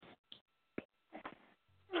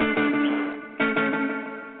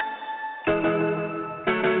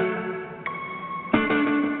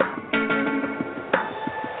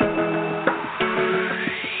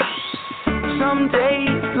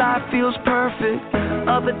feels perfect.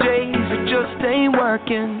 Other days it just ain't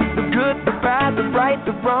working. The good, the bad, the right,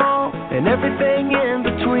 the wrong, and everything in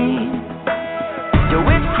between. Yo,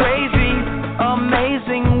 it's crazy,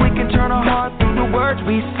 amazing. We can turn our heart through the words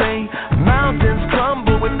we say. Mountains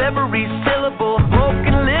crumble with every syllable. Hope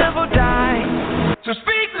can live or die. So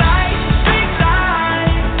speak life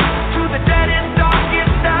to the deadest,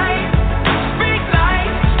 darkest night. Speak life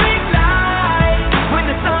when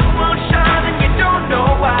the sun won't shine and you don't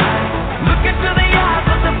know why. Look into the eyes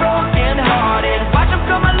of the broken hearted. Watch them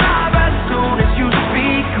come alive as soon as you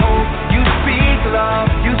speak hope. You speak love.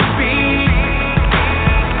 You speak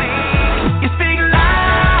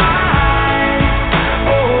life.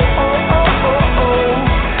 Oh, oh, oh, oh, oh.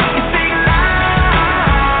 You speak life.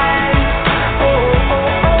 Oh, oh,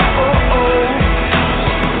 oh, oh, oh.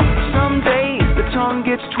 Some days the tongue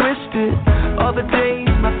gets twisted. Other days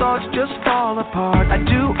my thoughts just fall apart. I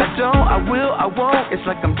do, I don't, I will, I won't. It's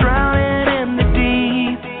like I'm drowning in the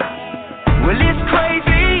deep. Well, it's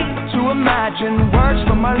crazy to imagine words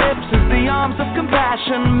from my lips as the arms of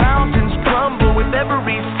compassion. Mountains crumble with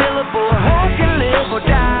every syllable. Hope can live or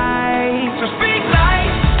die. So speak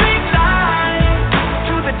life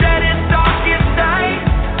to the deadest, darkest night.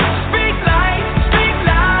 Speak life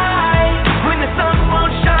when the sun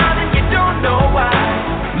won't shine and you don't know why.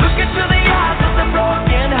 Look into the eyes of the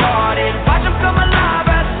broken hearted. Watch them come alive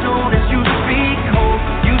as soon as you speak hope.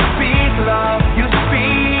 You speak love. You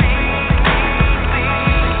speak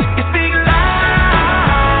life.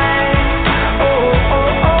 Oh, oh,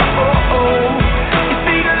 oh, oh, oh. You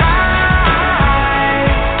speak life.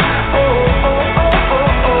 Oh, oh, oh,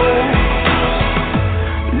 oh, oh.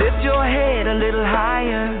 Lift your head a little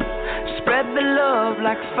higher. Spread the love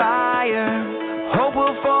like fire. Hope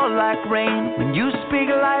will fall like rain when you speak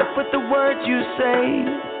life with the words you say.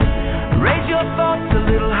 Raise your thoughts a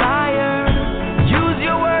little higher. Use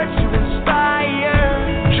your words to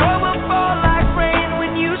inspire. Joy will fall like rain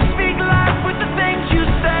when you speak life with the things you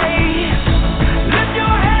say. Lift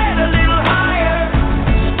your head a little higher.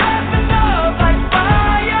 Spread the love like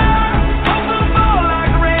fire. Hope will fall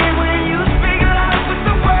like rain when you speak life with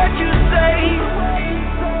the words you say.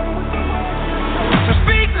 So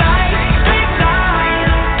speak life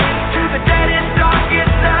to the deadest,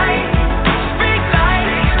 darkest night. Speak life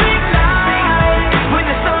when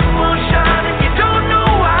the sun won't shine and you don't know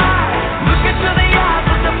why. Look into the eyes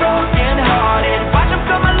of the broken hearted. Watch them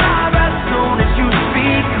come alive as soon as you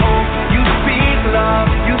speak hope. You speak love.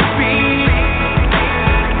 You speak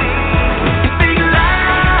life.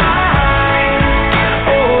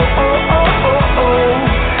 Oh, oh, oh, oh, oh.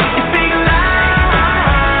 You speak life.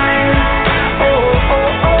 Oh, oh,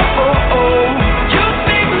 oh, oh, oh. You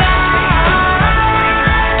speak life.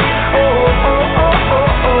 Oh, oh, oh,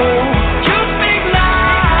 oh, oh. You speak life.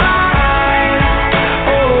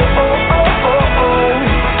 Oh, oh, oh, oh, oh.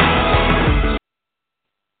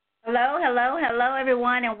 Hello,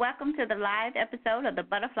 everyone, and welcome to the live episode of the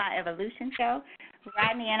Butterfly Evolution Show.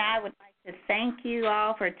 Rodney and I would like to thank you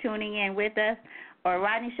all for tuning in with us, or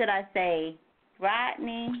Rodney, should I say,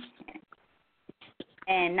 Rodney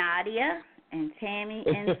and Nadia and Tammy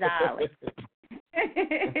and Zolly.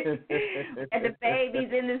 And the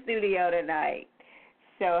baby's in the studio tonight.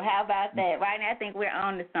 So how about that? Rodney, I think we're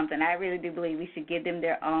on to something. I really do believe we should give them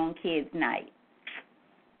their own kids' night.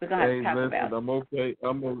 We're gonna have to talk about it. I'm okay.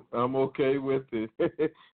 I'm okay with it.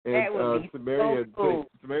 And That would be Samaria so cool.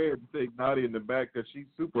 Samaria had to take Nadia in the back because she's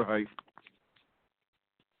super hyped.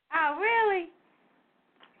 Oh, really?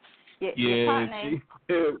 Your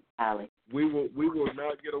partner, Holly. We will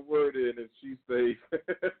not get a word in if she stays.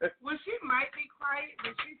 Well, she might be quiet,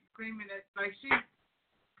 but she's screaming like she's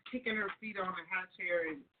kicking her feet on a high chair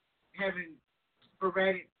and having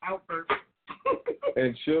sporadic outbursts.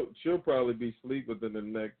 And she'll probably be asleep within the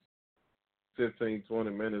next 15, 20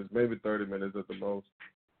 minutes, maybe 30 minutes at the most.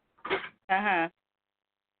 Uh-huh.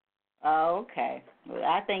 Oh, okay. Well,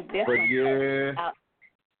 I think this But one. yeah.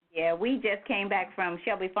 Yeah, we just came back from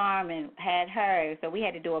Shelby Farm and had her, so we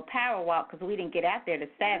had to do a power walk because we didn't get out there to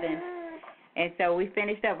 7. And so we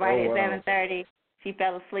finished up right at 7:30. She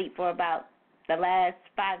fell asleep for about the last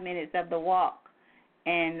 5 minutes of the walk.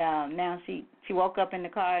 And now she woke up in the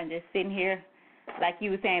car and just sitting here, like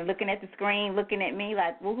you were saying, looking at the screen, looking at me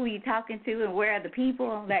like, well, who are you talking to and where are the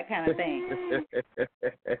people, that kind of thing.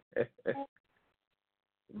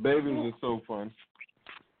 Babies are so fun.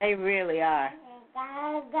 They really are. A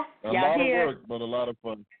lot of work, but a lot of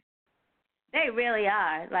fun. They really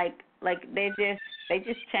are. Like they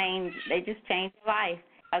just change life.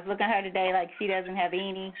 I was looking at her today like she doesn't have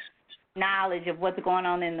any knowledge of what's going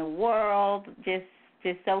on in the world. Just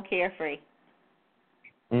so carefree.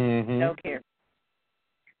 Mm-hmm. So carefree.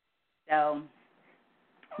 So,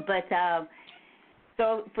 but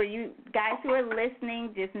so for you guys who are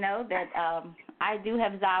listening, just know that I do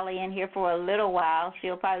have Zolly in here for a little while.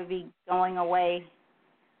 She'll probably be going away,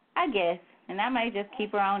 I guess, and I may just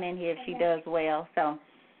keep her on in here if she does well. So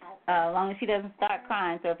as long as she doesn't start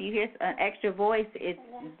crying. So if you hear an extra voice, it's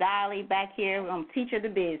Zolly back here. We're going to teach her the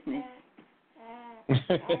business. Teach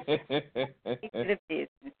her the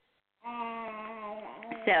business.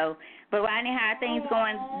 So, but Rodney, how are things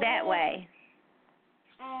going that way?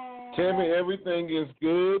 Tammy, everything is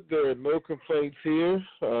good. There are no complaints here.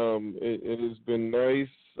 It has been nice.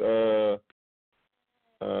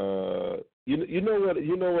 You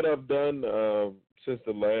know what I've done since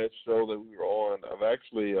the last show that we were on. I've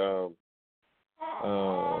actually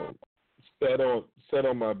sat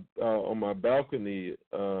on my balcony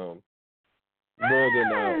more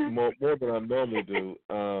than I normally do.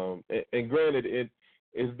 And granted,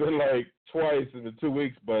 it's been like twice in the 2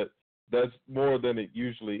 weeks, but that's more than it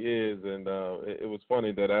usually is. And it was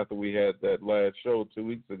funny that after we had that last show 2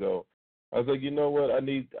 weeks ago, I was like, you know what, I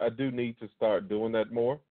do need to start doing that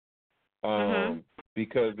more,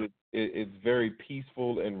 because it's very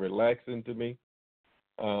peaceful and relaxing to me.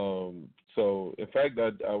 So in fact,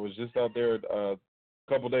 I was just out there a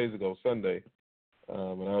couple days ago, Sunday, and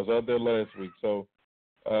I was out there last week. So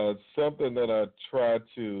something that I try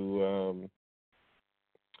to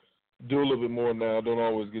do a little bit more now. I don't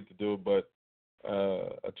always get to do it, but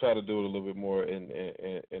I try to do it a little bit more, and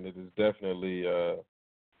it is definitely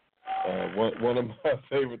one of my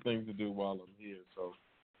favorite things to do while I'm here. So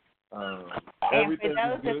everything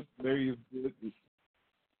is good. Mary is good.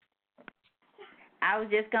 I was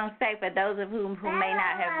just going to say, for those of whom who may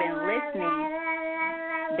not have been listening,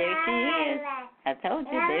 there she is. I told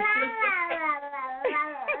you, there she is.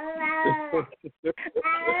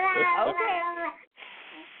 Okay.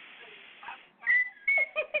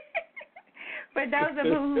 For those of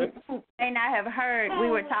whom who may not have heard, we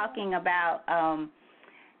were talking about a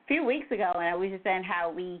few weeks ago, and we were just saying how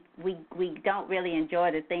we don't really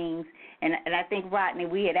enjoy the things. And I think, Rodney,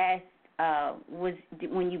 we had asked, was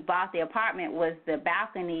when you bought the apartment, was the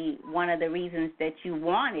balcony one of the reasons that you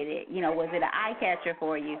wanted it? You know, was it an eye catcher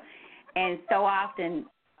for you? And so often,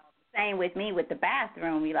 same with me with the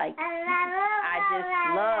bathroom. I just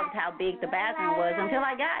loved how big the bathroom was until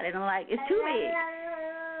I got it. I'm like, it's too big.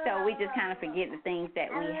 So we just kind of forget the things that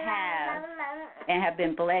we have and have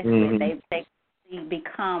been blessed with. They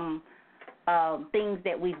become things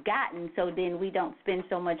that we've gotten, so then we don't spend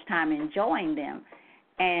so much time enjoying them.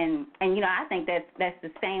 And you know, I think that's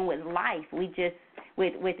the same with life. We just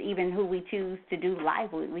with even who we choose to do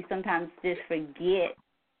life with, we sometimes just forget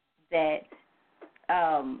that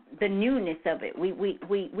the newness of it. We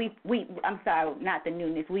I'm sorry, not the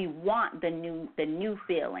newness. We want the new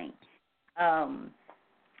feeling.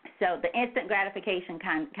 So the instant gratification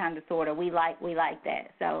kind of sort of we like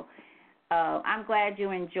that. So I'm glad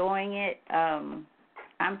you're enjoying it. I'm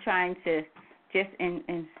trying to just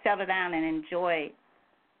and settle down and enjoy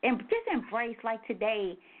and just embrace. Like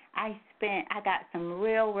today, I got some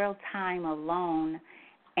real time alone,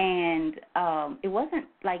 and it wasn't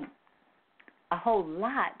like a whole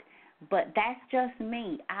lot, but that's just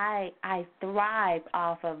me. I thrive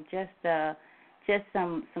off of just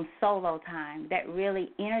some solo time that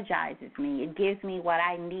really energizes me. It gives me what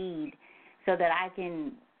I need so that I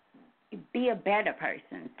can be a better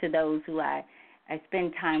person to those who I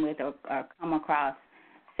spend time with or come across.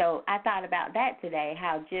 So I thought about that today,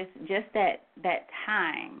 how just that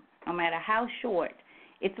time, no matter how short,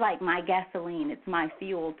 it's like my gasoline. It's my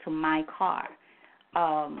fuel to my car.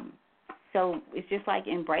 So it's just like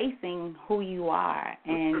embracing who you are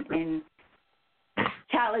and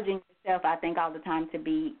challenging yourself, I think, all the time to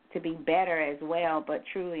be better as well, but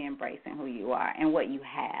truly embracing who you are and what you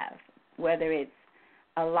have, whether it's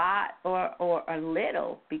a lot or a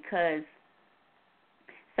little, because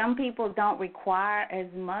some people don't require as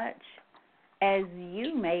much as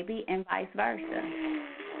you maybe, and vice versa.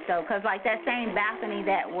 So, because like that same balcony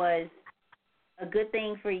that was a good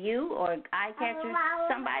thing for you or eye catcher,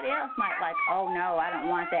 somebody else might like, oh, no, I don't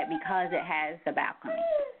want that because it has the balcony.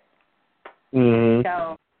 Mm-hmm.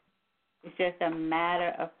 So it's just a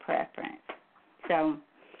matter of preference. So,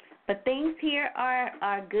 but things here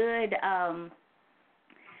are good.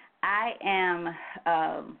 I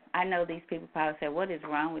know these people probably say, what is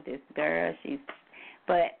wrong with this girl?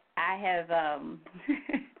 But I have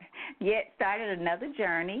yet started another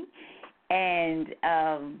journey, and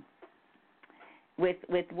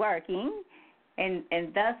with working, and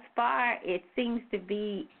thus far it seems to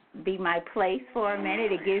be be my place for a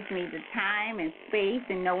minute. It gives me the time and space,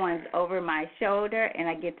 and no one's over my shoulder, and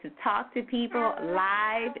I get to talk to people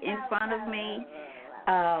live in front of me.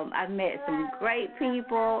 I've met some great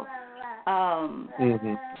people.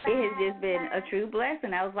 It has just been a true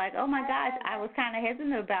blessing. I was like, oh, my gosh, I was kind of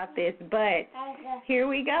hesitant about this, but here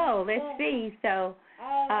we go. Let's see. So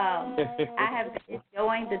I have been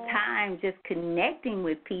enjoying the time just connecting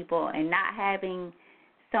with people and not having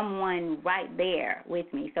someone right there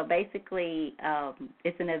with me. So basically,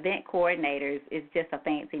 it's an event coordinator. It's just a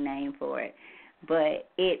fancy name for it. But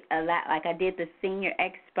it allowed, like I did the senior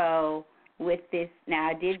expo with this. Now,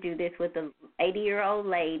 I did do this with an 80-year-old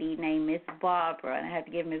lady named Miss Barbara, and I have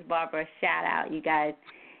to give Miss Barbara a shout-out, you guys.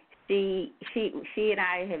 She and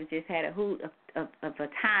I have just had a hoot of a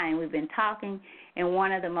time. We've been talking, and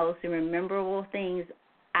one of the most memorable things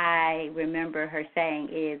I remember her saying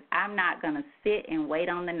is, I'm not going to sit and wait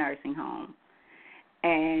on the nursing home.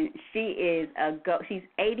 And she is she's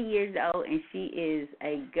 80 years old, and she is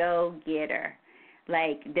a go-getter.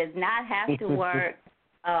 Like, does not have to work,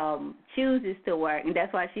 chooses to work. And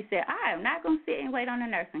that's why she said, I am not going to sit and wait on the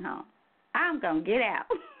nursing home. I'm going to get out.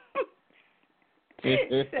 So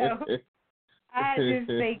I just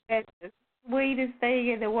think that's the sweetest thing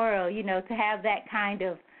in the world, you know, to have that kind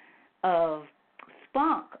of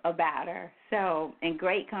spunk about her. So, and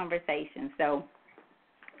great conversation. So,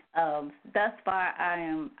 thus far,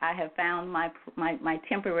 I have found my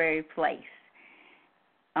temporary place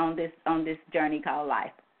on this journey called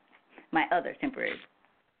life. My other temporary place.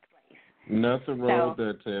 Nothing wrong with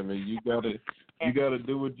that, Tammy. You gotta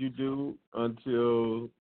do what you do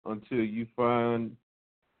until you find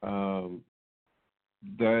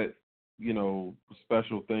that, you know,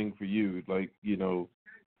 special thing for you. Like, you know,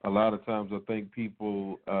 a lot of times I think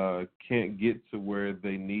people can't get to where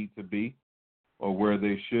they need to be or where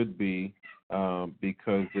they should be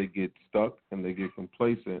because they get stuck and they get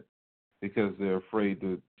complacent because they're afraid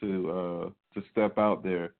to step out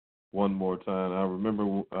there one more time. I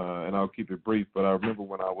remember, and I'll keep it brief, but I remember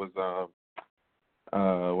when I was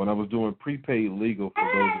doing prepaid legal, for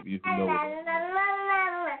those of you who know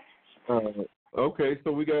it. Okay,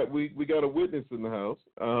 so we got a witness in the house,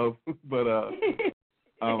 but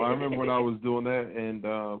I remember when I was doing that, and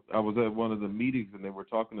I was at one of the meetings, and they were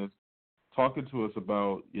talking to us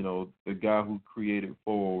about, you know, the guy who created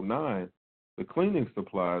 409, the cleaning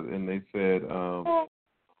supplies, and they said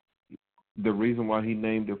the reason why he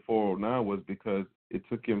named it 409 was because it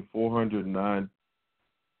took him 409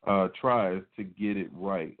 tries to get it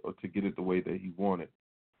right or to get it the way that he wanted.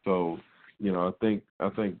 So, you know, I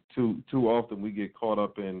think too often we get caught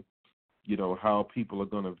up in, you know, how people are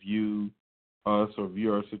going to view us or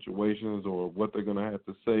view our situations or what they're going to have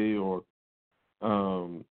to say or,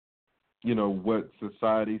 you know, what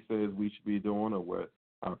society says we should be doing or what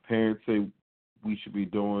our parents say we should be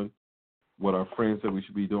doing, what our friends say we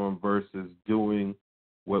should be doing versus doing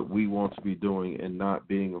what we want to be doing and not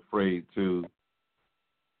being afraid to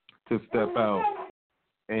step out.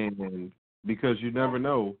 And because you never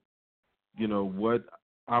know, you know, what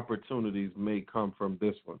opportunities may come from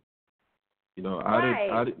this one. You know,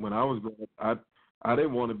 when I was growing up, I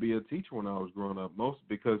didn't want to be a teacher when I was growing up, mostly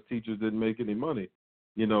because teachers didn't make any money,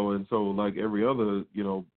 you know, and so like every other, you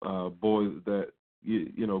know, boy that,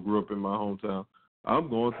 you know, grew up in my hometown, I'm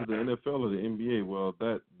going to the NFL or the NBA. Well,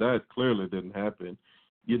 that clearly didn't happen,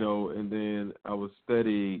 you know, and then I was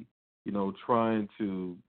steady, you know, trying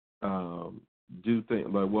to do things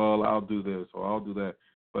like, well, I'll do this or I'll do that.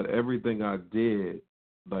 But everything I did,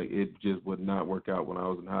 like, it just would not work out when I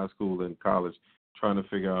was in high school and college, trying to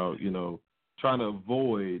figure out, you know, trying to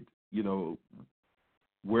avoid, you know,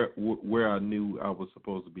 where I knew I was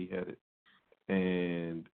supposed to be headed.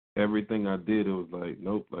 And everything I did, it was like,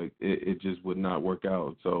 nope, like it just would not work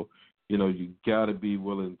out. So, you know, you got to be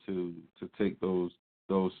willing to take those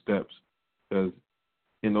steps, because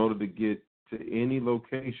in order to get to any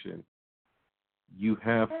location, you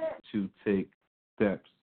have to take steps.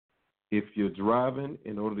 If you're driving,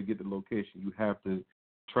 in order to get to the location, you have to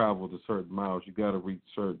travel to certain miles. You got to reach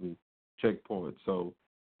certain checkpoints. So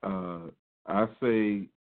I say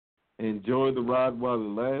enjoy the ride while it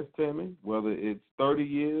lasts, Tammy. Whether it's 30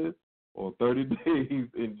 years or 30 days,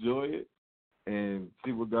 enjoy it and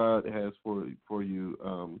see what God has for you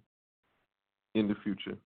in the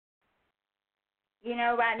future. You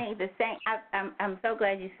know, Rodney, the same. I'm so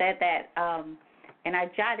glad you said that. And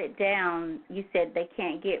I jotted down, you said they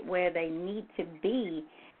can't get where they need to be.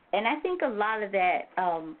 And I think a lot of that,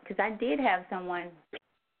 because I did have someone,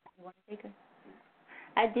 you want to take her?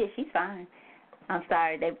 I did, she's fine. I'm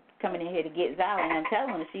sorry, coming in here to get Zala, and I'm telling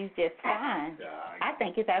her she's just fine. I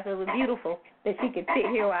think it's absolutely beautiful that she can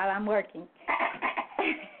sit here while I'm working.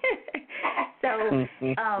 So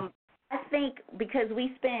I think because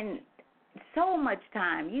we spend so much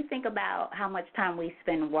time, you think about how much time we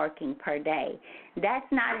spend working per day. That's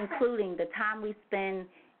not including the time we spend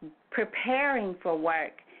preparing for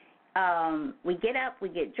work. We get up, we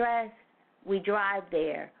get dressed, we drive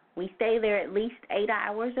there. We stay there at least 8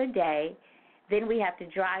 hours a day. Then we have to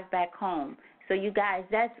drive back home. So you guys,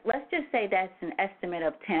 let's just say that's an estimate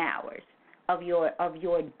of 10 hours of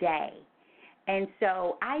your day. And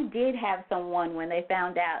so I did have someone, when they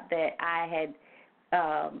found out that I had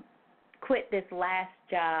quit this last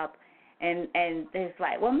job, and it's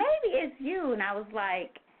like, well, maybe it's you. And I was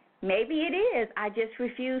like, maybe it is. I just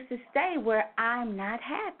refuse to stay where I'm not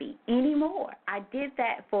happy anymore. I did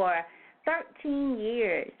that for 13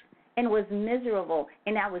 years and was miserable,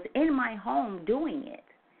 and I was in my home doing it.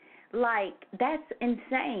 Like, that's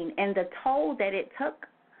insane. And the toll that it took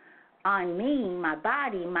on me, my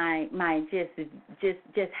body, my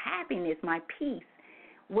just happiness, my peace,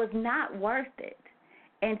 was not worth it.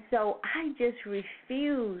 And so I just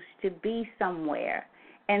refuse to be somewhere.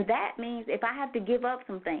 And that means if I have to give up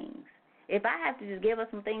some things, if I have to just give up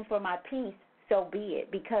some things for my peace, so be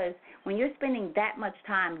it. Because when you're spending that much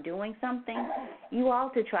time doing something, you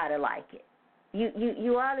ought to try to like it.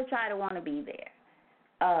 You ought to try to want to be there.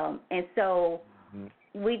 And so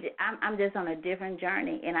I'm just on a different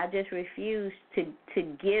journey, and I just refuse to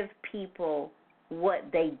give people what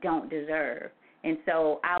they don't deserve. And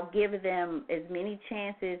so I'll give them as many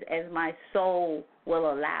chances as my soul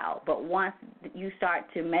will allow. But once you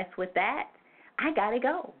start to mess with that, I got to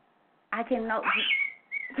go. I cannot.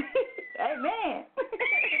 Amen.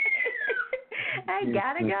 I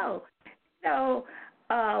got to go.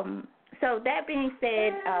 So that being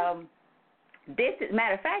said, this is,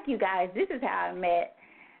 matter of fact, you guys, this is how I met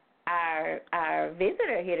our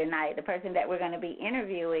visitor here tonight, the person that we're going to be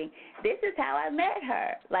interviewing. This is how I met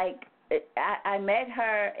her. Like, I met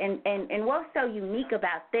her, and what's so unique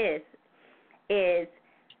about this is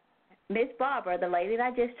Miss Barbara, the lady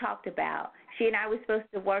that I just talked about, she and I were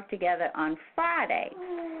supposed to work together on Friday.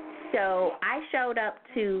 So I showed up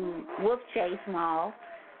to Wolf Chase Mall,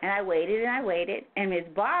 and I waited, and Miss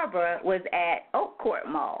Barbara was at Oak Court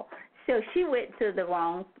Mall. So she went to the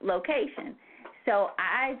wrong location. So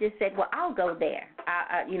I just said, well, I'll go there.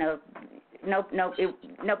 No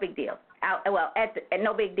big deal.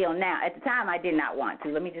 No big deal now. At the time, I did not want to.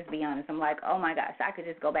 Let me just be honest. I'm like, oh, my gosh, I could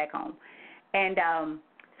just go back home. And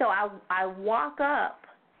so I walk up,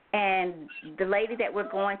 and the lady that we're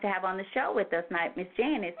going to have on the show with us tonight, Miss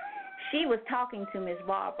Janice, she was talking to Miss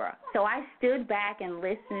Barbara. So I stood back and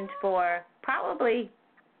listened for probably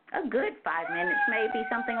a good 5 minutes, maybe,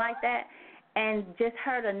 something like that, and just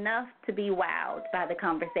heard enough to be wowed by the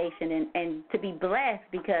conversation and to be blessed,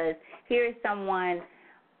 because here is someone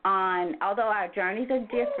although our journeys are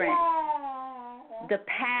different, the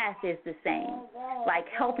path is the same, like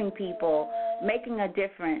helping people, making a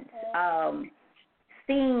difference,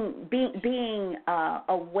 being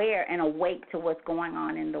aware and awake to what's going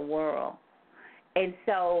on in the world. And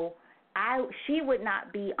so she would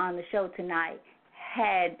not be on the show tonight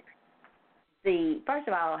first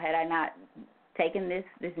of all, had I not taken this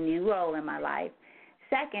new role in my life.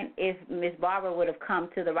 Second, if Miss Barbara would have come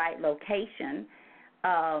to the right location.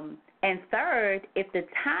 And third, if the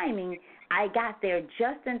timing, I got there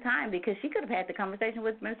just in time, because she could have had the conversation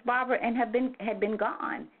with Miss Barbara and had been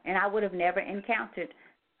gone, and I would have never encountered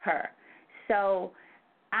her. So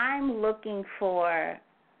I'm ready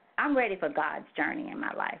for God's journey in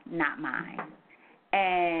my life, not mine.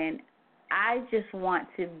 And I just want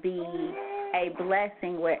to be a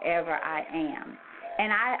blessing wherever I am.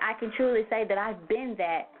 And I can truly say that I've been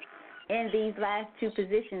that in these last two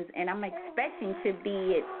positions, and I'm expecting to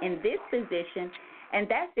be in this position, and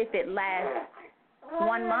that's if it lasts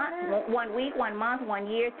 1 month, 1 week, 1 month, 1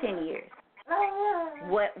 year, 10 years.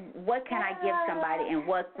 What can I give somebody, and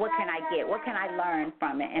what can I get? What can I learn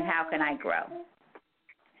from it, and how can I grow?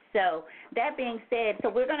 So that being said, so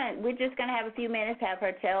we're just gonna have a few minutes, have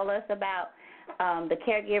her tell us about the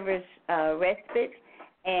Caregiver's Respite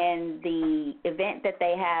and the event that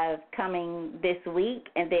they have coming this week,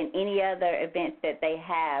 and then any other events that they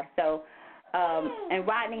have. So, and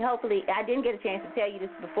Rodney, hopefully, I didn't get a chance to tell you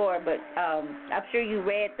this before, but I'm sure you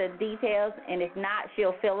read the details, and if not,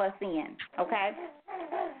 she'll fill us in, okay?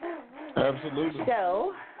 Absolutely.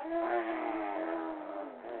 So,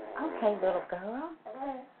 okay, little girl.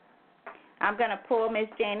 I'm going to pull Miss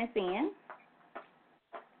Janice in.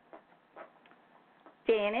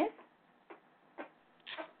 Janice?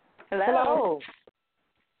 Hello.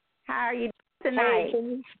 How are you tonight?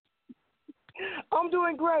 Hey, I'm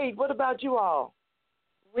doing great. What about you all?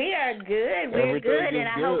 We are good. We're Everything good, is and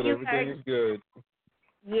I good. hope you Everything heard. is good.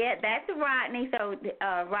 Yeah, that's Rodney. So,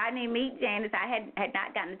 Rodney, meet Janice. I had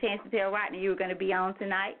not gotten a chance to tell Rodney you were going to be on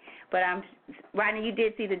tonight, but Rodney, you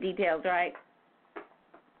did see the details, right?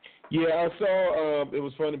 Yeah, I saw. It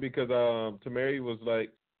was funny because Tamari was like,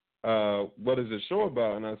 "What is the show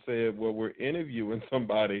about?" And I said, "Well, we're interviewing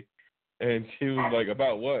somebody," and she was like,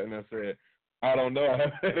 "About what?" And I said, "I don't know. I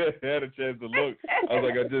haven't had a chance to look." I was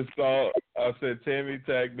like, "I just saw." I said, "Tammy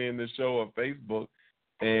tagged me in the show on Facebook."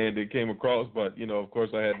 And it came across, but of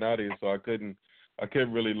course, I had Nadia, so I couldn't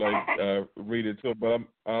really read it too. But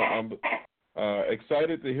I'm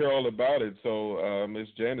excited to hear all about it. So, Miss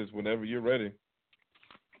Janice, whenever you're ready.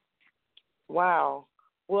 Wow.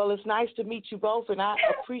 Well, it's nice to meet you both, and I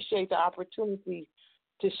appreciate the opportunity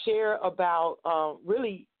to share about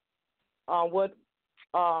what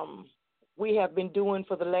we have been doing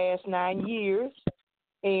for the last 9 years.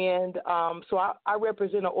 And so I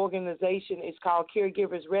represent an organization. It's called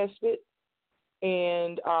Caregivers Respite,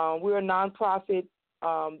 and we're a nonprofit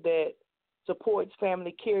that supports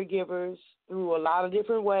family caregivers through a lot of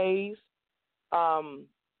different ways.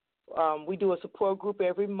 We do a support group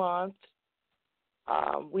every month.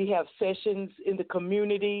 We have sessions in the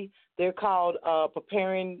community. They're called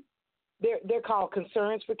They're called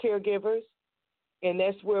Concerns for Caregivers, and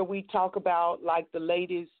that's where we talk about like the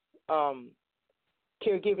latest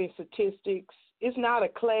caregiving statistics. It's not a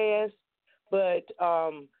class, but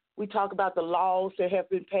we talk about the laws that have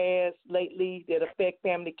been passed lately that affect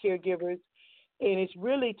family caregivers, and it's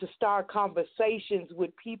really to start conversations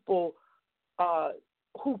with people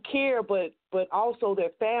who care, but also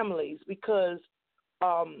their families, because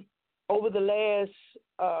over the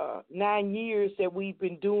last 9 years that we've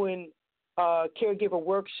been doing caregiver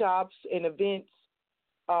workshops and events,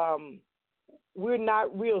 we're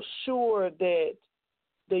not real sure that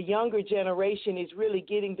the younger generation is really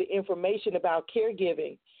getting the information about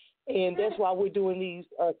caregiving, and that's why we're doing these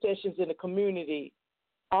sessions in the community.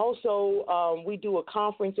 Also, we do a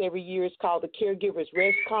conference every year. It's called the Caregivers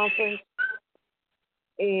Rest Conference,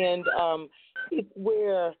 and it's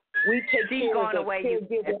where we take care of the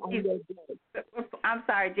caregiver on their day. I'm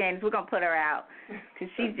sorry, Janice. We're going to put her out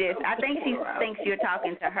because I think she thinks you're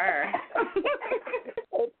talking to her.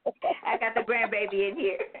 I got the grandbaby in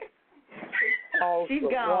here. Oh, she's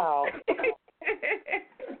gone. Wow.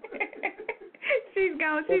 She's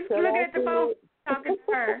gone. She's looking at the phone, talking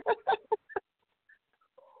to her.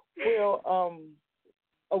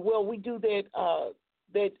 Well, we do that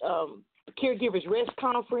Caregivers Rest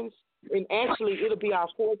Conference, and actually it'll be our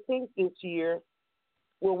 14th this year,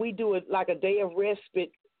 where we do it like a day of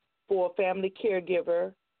respite for a family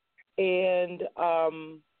caregiver, and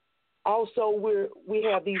also we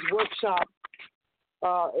have these workshops.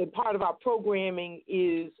 And part of our programming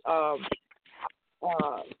is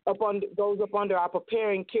goes up under our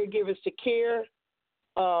Preparing Caregivers to Care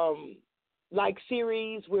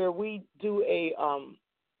series, where we do a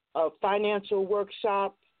financial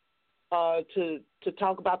workshop to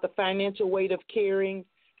talk about the financial weight of caring,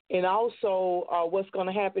 and also what's going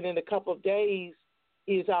to happen in a couple of days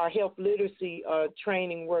is our health literacy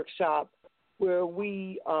training workshop, where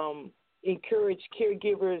we encourage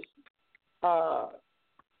caregivers.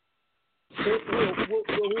 We're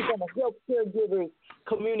going to help caregivers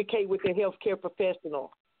communicate with their healthcare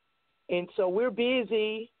professional. And so we're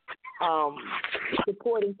busy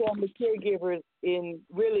supporting family caregivers in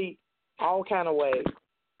really all kind of ways.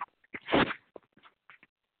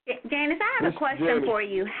 Janice, I have a question for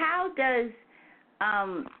you. How does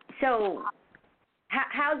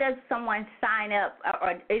how does someone sign up,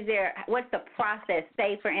 or what's the process?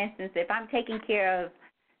 Say, for instance, if I'm taking care of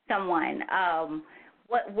someone,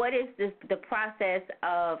 what is the process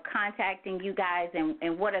of contacting you guys,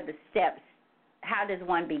 and what are the steps? How does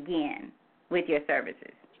one begin with your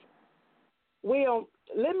services? Well,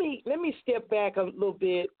 let me step back a little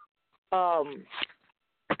bit.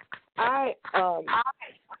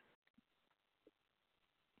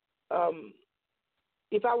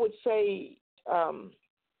 If I would say,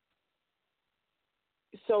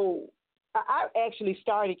 so I actually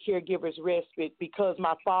started Caregivers Respite because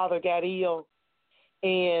my father got ill,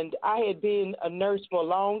 and I had been a nurse for a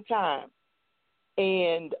long time,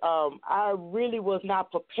 and I really was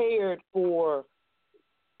not prepared for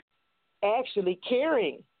actually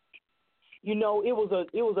caring. It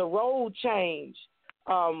was a role change.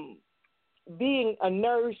 Being a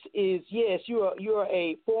nurse is, yes, you're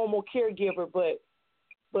a formal caregiver,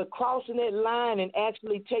 but crossing that line and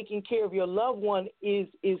actually taking care of your loved one is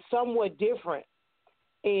somewhat different.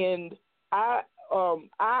 And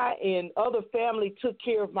I and other family took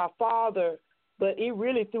care of my father, but it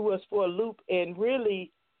really threw us for a loop, and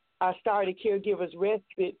really I started Caregivers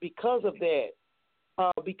Respite because of that,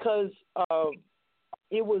 because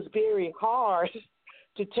it was very hard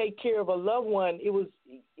to take care of a loved one.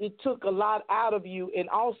 It took a lot out of you, and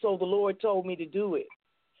also the Lord told me to do it.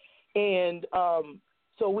 And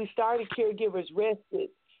so we started Caregivers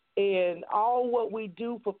Respite, and all what we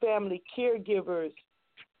do for family caregivers,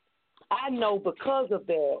 I know because of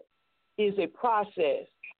that, is a process.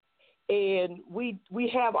 And we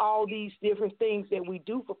have all these different things that we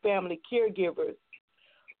do for family caregivers.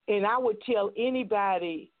 And I would tell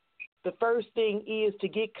anybody, the first thing is to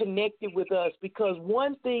get connected with us, because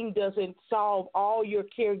one thing doesn't solve all your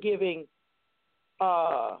caregiving,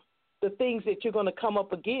 the things that you're going to come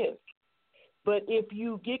up against. But if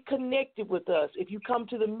you get connected with us, if you come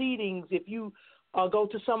to the meetings, if you go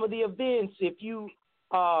to some of the events, if you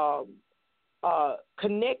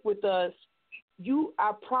connect with us,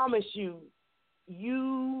 I promise you,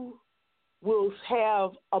 you will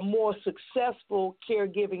have a more successful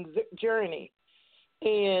caregiving journey.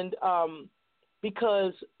 And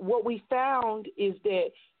because what we found is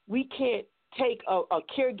that we can't take a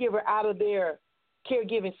caregiver out of their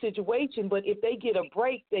caregiving situation, but if they get a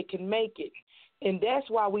break, they can make it. And that's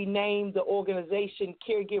why we named the organization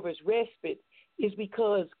Caregivers Respite, is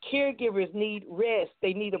because caregivers need rest.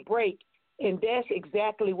 They need a break. And that's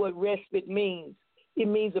exactly what respite means. It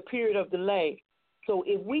means a period of delay. So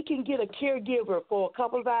if we can get a caregiver for a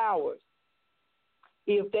couple of hours,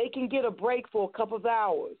 if they can get a break for a couple of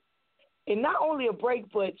hours, and not only a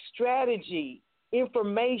break, but strategy,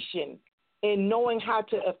 information, and knowing how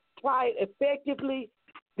to apply it effectively,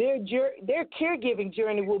 their caregiving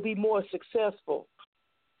journey will be more successful.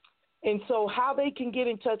 And so how they can get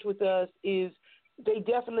in touch with us is they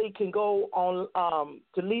definitely can go on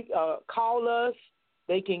call us.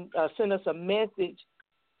 They can send us a message.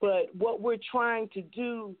 But what we're trying to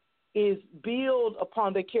do is build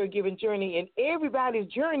upon their caregiving journey, and everybody's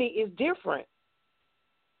journey is different.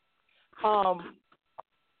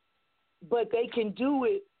 But they can do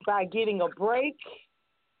it by getting a break,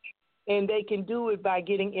 and they can do it by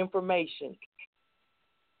getting information.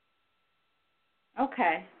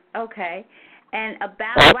 Okay. And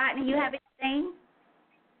about Rodney, you have anything?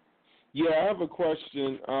 Yeah, I have a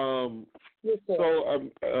question. Yes, sir.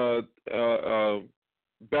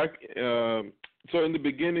 So, so in the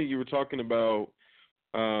beginning, you were talking about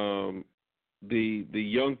the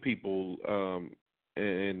young people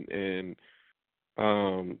and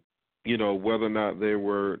whether or not they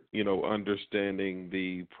were understanding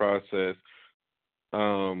the process.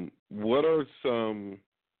 What are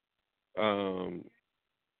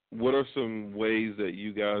some ways that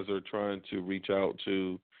you guys are trying to reach out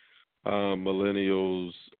to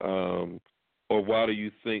millennials, or why do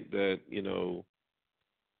you think that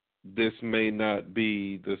this may not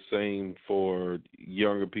be the same for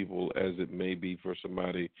younger people as it may be for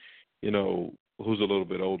somebody who's a little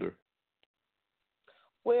bit older?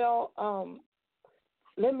 Well,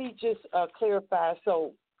 let me just clarify.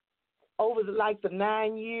 So over the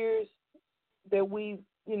 9 years that we've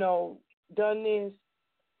done this,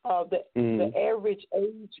 the average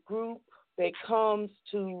age group that comes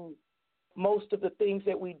to most of the things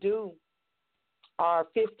that we do are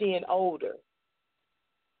 50 and older.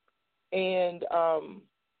 And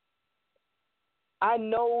I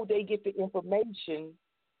know they get the information.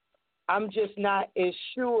 I'm just not as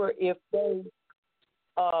sure if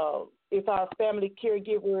our family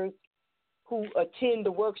caregivers who attend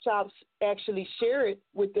the workshops actually share it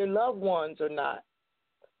with their loved ones or not.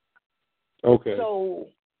 Okay. So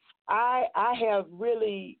I have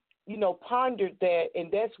really, pondered that,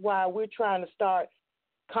 and that's why we're trying to start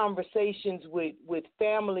conversations with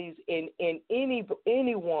families and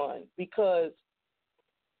anyone, because,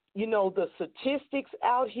 the statistics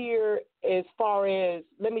out here as far as,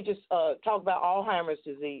 let me just talk about Alzheimer's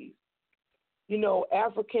disease.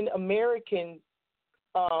 African Americans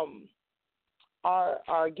are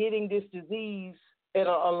getting this disease at an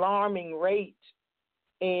alarming rate,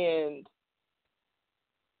 and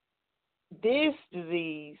this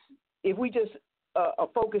disease, if we just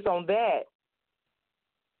focus on that,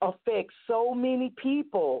 affects so many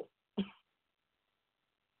people,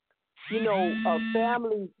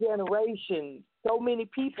 family generations, so many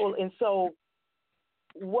people. And so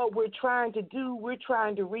what we're trying to do, we're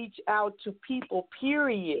trying to reach out to people,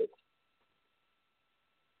 period,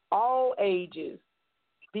 all ages,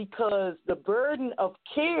 because the burden of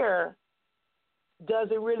care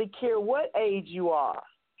doesn't really care what age you are.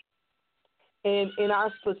 And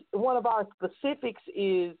one of our specifics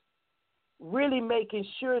is really making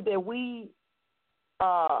sure that we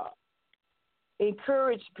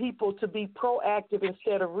encourage people to be proactive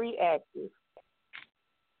instead of reactive.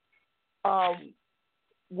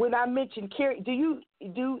 When I mentioned care, do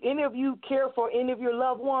any of you care for any of your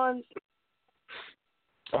loved ones?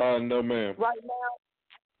 No, ma'am. Right now.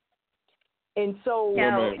 And so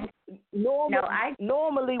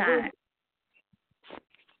normally when,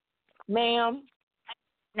 ma'am.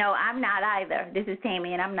 No, I'm not either. This is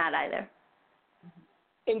Tammy, and I'm not either.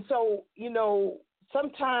 And so,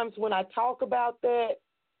 sometimes when I talk about that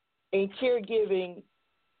in caregiving,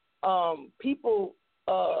 people,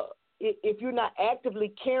 if you're not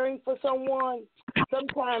actively caring for someone,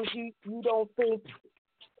 sometimes you don't think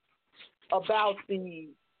about the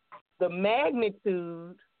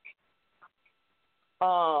magnitude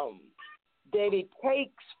that it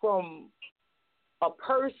takes from a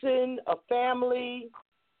person, a family,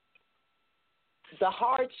 the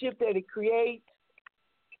hardship that it creates.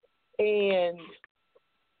 And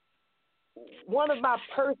one of my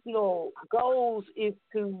personal goals is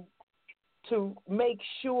to make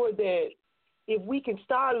sure that if we can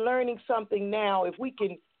start learning something now, if we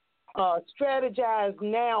can strategize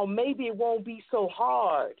now, maybe it won't be so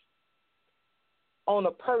hard on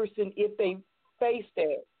a person if they face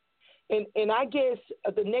that. And I guess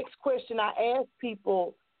the next question I ask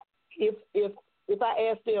people, if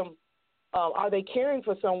I ask them, are they caring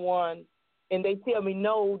for someone, and they tell me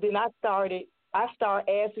no, then I start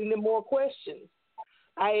asking them more questions.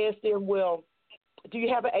 I ask them, well, do you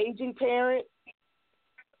have an aging parent?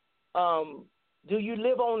 Do you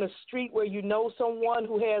live on a street where you know someone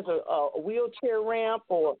who has a wheelchair ramp,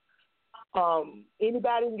 or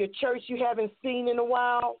anybody in your church you haven't seen in a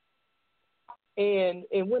while? And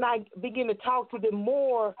when I begin to talk to them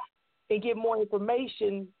more and get more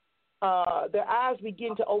information, their eyes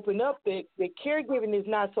begin to open up that caregiving is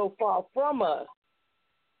not so far from us.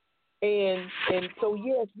 And so,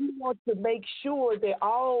 yes, we want to make sure that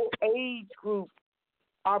all age groups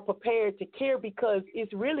are prepared to care, because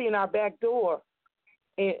it's really in our back door.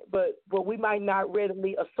 But we might not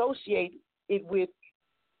readily associate it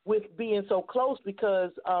with being so close,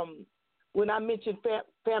 because when I mention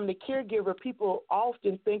family caregiver, people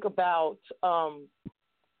often think about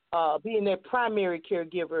being their primary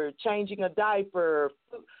caregiver, changing a diaper,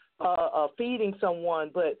 feeding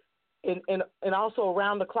someone, and also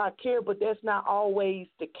around the clock care. But that's not always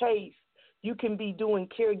the case. You can be doing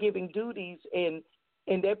caregiving duties, and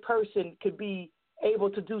that person could be able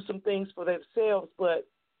to do some things for themselves, but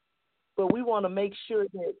we want to make sure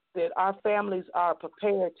that our families are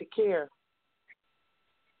prepared to care.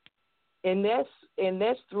 And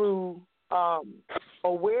that's through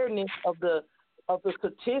awareness of the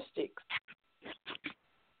statistics,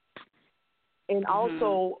 and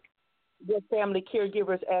also what family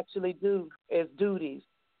caregivers actually do as duties.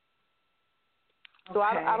 So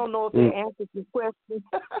okay. I don't know if that answers your question.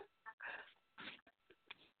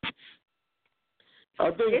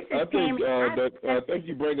 I think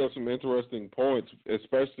you bring up some interesting points,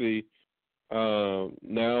 especially now.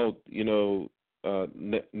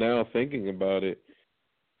 Now thinking about it,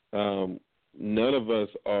 none of us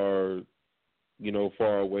are,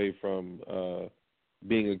 far away from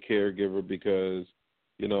being a caregiver, because,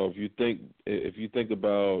 if you think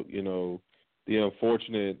about, the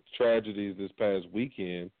unfortunate tragedies this past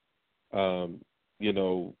weekend,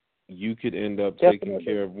 you could end up taking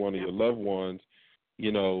care of one of your loved ones,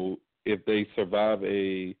 if they survive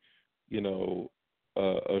a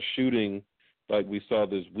shooting like we saw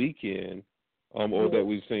this weekend, or that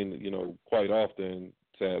we've seen, quite often,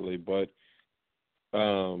 sadly. But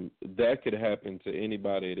that could happen to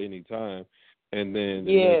anybody at any time. And then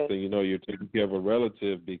the next thing you know, you're taking care of a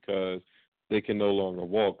relative because they can no longer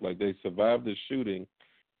walk. Like, they survived the shooting,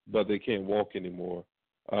 but they can't walk anymore.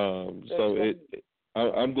 I'm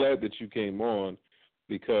glad that you came on,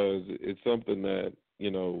 because it's something that,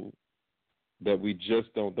 that we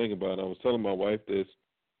just don't think about. I was telling my wife this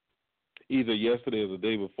either yesterday or the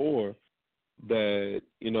day before, that,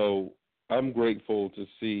 I'm grateful to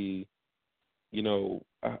see,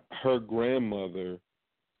 her grandmother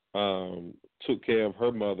took care of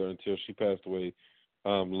her mother until she passed away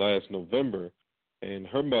last November. And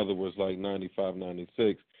her mother was like 95,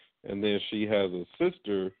 96. And then she has a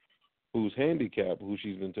sister who's handicapped, who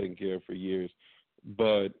she's been taking care of for years.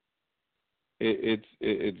 But it's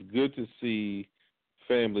good to see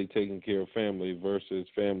family taking care of family versus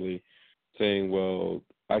family saying, well,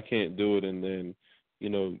 I can't do it, and then,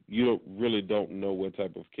 you really don't know what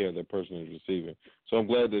type of care that person is receiving. So I'm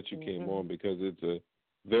glad that you came on, because it's a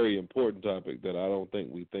very important topic that I don't think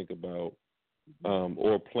we think about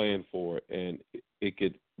or plan for, and it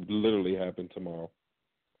could literally happen tomorrow.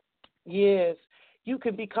 Yes. you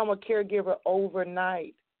can become a caregiver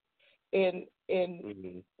overnight. And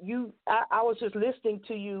I was just listening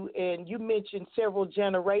to you, and you mentioned several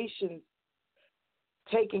generations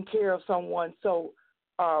taking care of someone. So,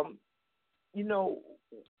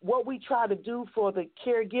 what we try to do for the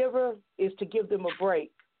caregiver is to give them a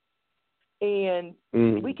break. And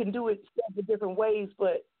we can do it several different ways,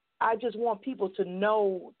 but I just want people to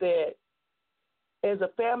know that as a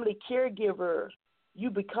family caregiver, you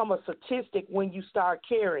become a statistic when you start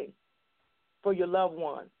caring for your loved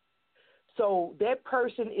one. So that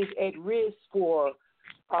person is at risk for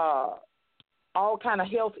all kind of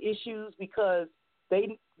health issues because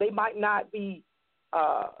they might not be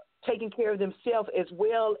taking care of themselves as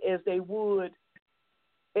well as they would,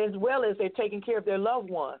 as well as they're taking care of their loved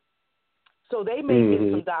one. So they may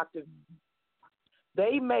get some doctor.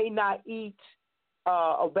 They may not eat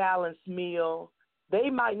a balanced meal. They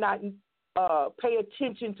might not pay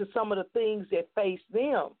attention to some of the things that face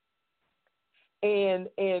them. And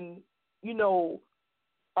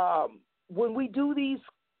when we do these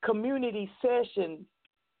community sessions,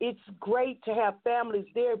 it's great to have families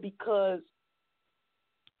there because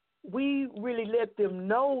we really let them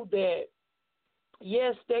know that,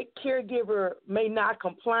 yes, that caregiver may not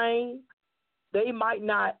complain. They might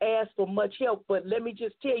not ask for much help, but let me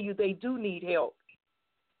just tell you, they do need help.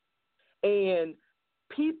 And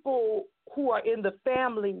people who are in the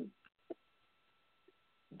family,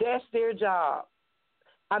 that's their job.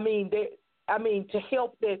 I mean, to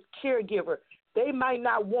help that caregiver. They might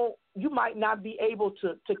not want, you might not be able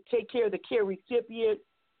to take care of the care recipient,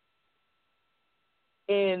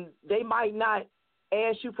 and they might not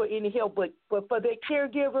ask you for any help, but for their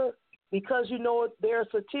caregiver, because you know they're a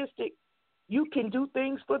statistic, you can do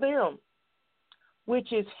things for them,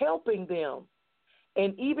 which is helping them.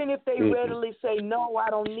 And even if they readily say, no, I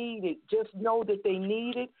don't need it, just know that they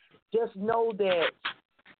need it. Just know that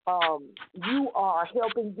you are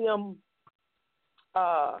helping them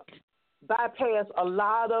bypass a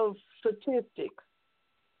lot of statistics.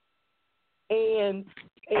 And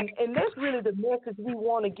that's really the message we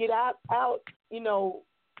want to get out.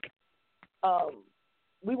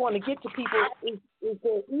 We want to get to people is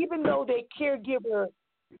that even though their caregiver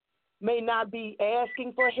may not be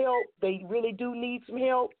asking for help, they really do need some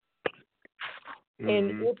help.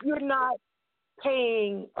 And if you're not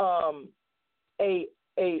playing a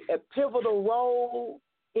pivotal role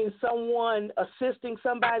in someone assisting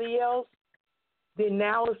somebody else, then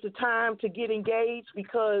now is the time to get engaged,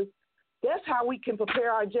 because that's how we can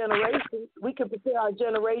prepare our generations. We can prepare our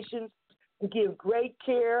generations to give great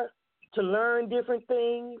care, to learn different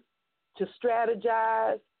things, to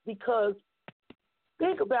strategize, because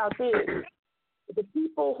think about this. The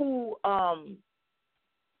people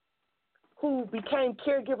who became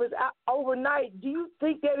caregivers overnight, do you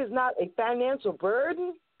think that is not a financial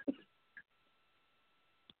burden?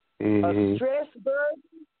 A stress burden?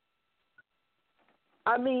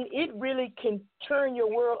 I mean, it really can turn your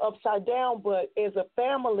world upside down, but as a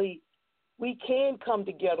family, we can come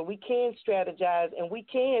together, we can strategize, and we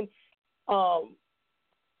can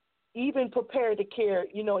even prepare to care.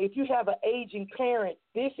 If you have an aging parent,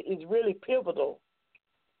 this is really pivotal.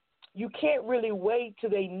 You can't really wait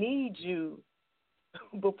till they need you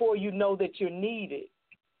before you know that you're needed.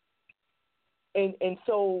 And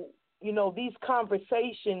so, these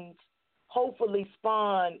conversations hopefully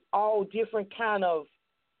spawn all different kind of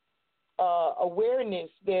awareness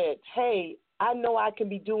that, hey, I know I can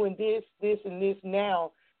be doing this, and this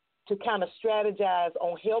now to kind of strategize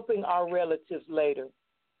on helping our relatives later.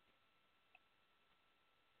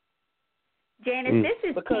 Janice,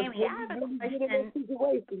 this is Tammy. I have a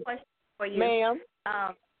question for you. Ma'am.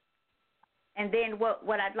 And then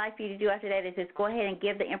what I'd like for you to do after that is just go ahead and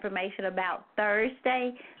give the information about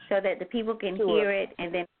Thursday so that the people can hear it,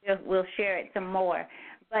 and then we'll share it some more.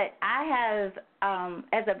 But I have,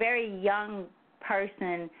 as a very young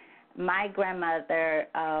person, my grandmother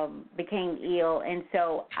became ill, and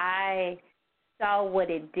so I saw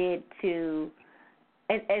what it did to,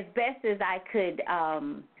 as best as I could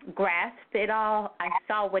grasp it all, I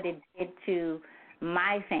saw what it did to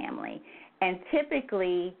my family. And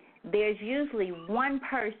typically, there's usually one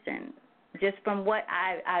person, just from what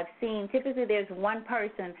I've seen, typically there's one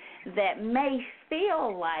person that may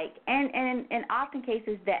feel like, and in often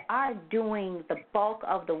cases that are doing the bulk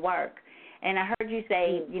of the work. And I heard you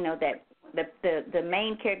say, that the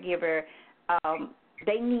main caregiver,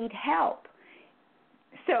 they need help.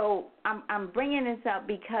 So I'm bringing this up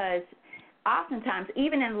because oftentimes,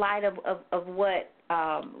 even in light of what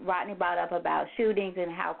Rodney brought up about shootings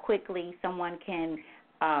and how quickly someone can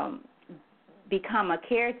become a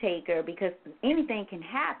caretaker because anything can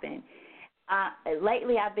happen,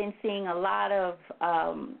 lately I've been seeing a lot of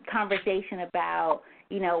conversation about,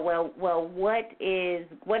 what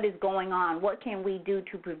is going on? What can we do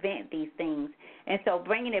to prevent these things? And so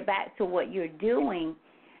bringing it back to what you're doing,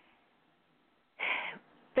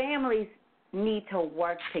 families need to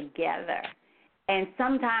work together. And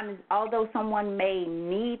sometimes, although someone may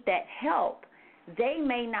need that help, they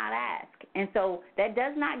may not ask. And so that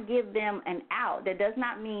does not give them an out. That does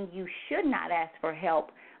not mean you should not ask for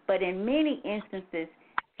help. But in many instances,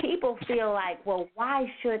 people feel like, well,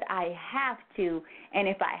 why should I have to? And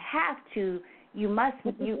if I have to, you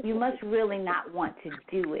must really not want to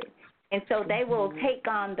do it. And so they will take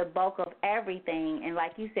on the bulk of everything. And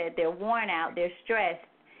like you said, they're worn out, they're stressed.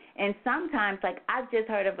 And sometimes, like I've just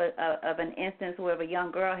heard of an instance where a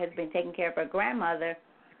young girl has been taking care of her grandmother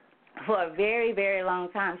for a very, very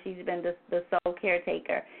long time. She's been the sole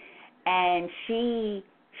caretaker. And she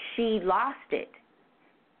lost it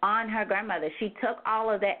on her grandmother. She took all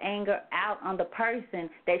of that anger out on the person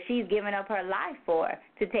that she's given up her life for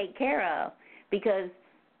to take care of, because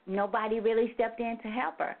nobody really stepped in to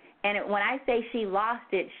help her. And when I say she lost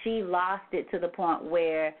it to the point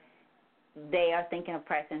where they are thinking of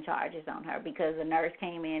pressing charges on her, because the nurse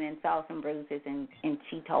came in and saw some bruises and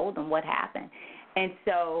she told them what happened. And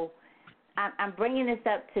so I'm bringing this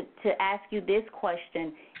up to ask you this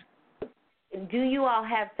question. Do you all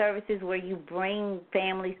have services where you bring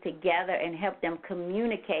families together and help them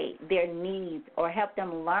communicate their needs, or help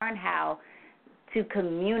them learn how to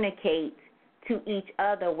communicate to each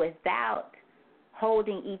other without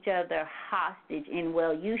holding each other hostage in,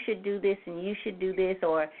 well, you should do this and you should do this,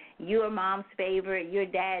 or you're mom's favorite, you're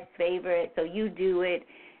dad's favorite, so you do it?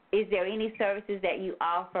 Is there any services that you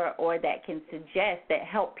offer or that can suggest that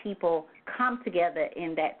help people come together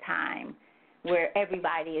in that time where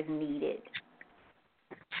everybody is needed?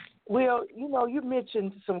 Well, you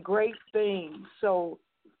mentioned some great things. So,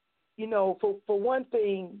 for one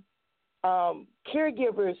thing,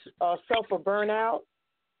 caregivers suffer burnout,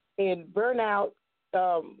 and burnout,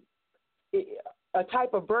 a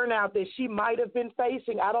type of burnout that she might have been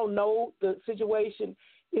facing, I don't know the situation,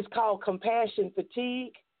 is called compassion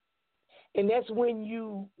fatigue. And that's when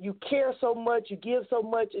you care so much, you give so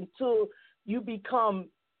much until you become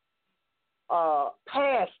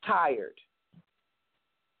past tired.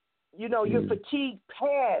 You're fatigued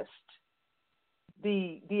past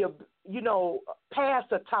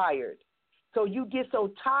past tired. So you get so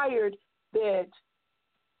tired that,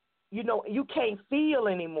 you can't feel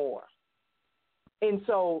anymore. And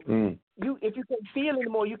so if you can't feel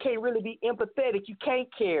anymore, you can't really be empathetic. You can't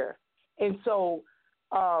care. And so,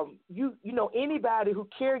 anybody who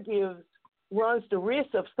caregives runs the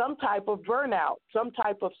risk of some type of burnout, some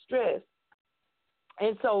type of stress.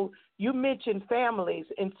 And so you mentioned families.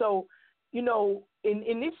 And so, in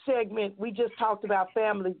this segment, we just talked about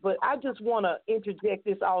families, but I just want to interject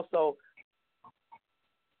this also.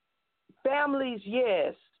 Families,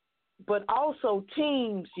 yes, but also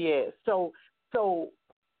teams, yes. So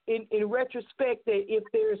in retrospect, that if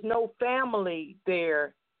there's no family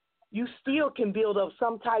there, you still can build up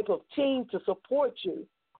some type of team to support you.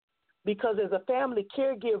 Because as a family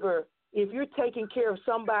caregiver, if you're taking care of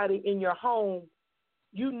somebody in your home,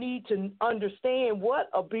 you need to understand what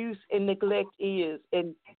abuse and neglect is.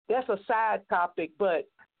 And that's a side topic. But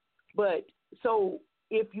so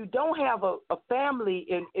if you don't have a family,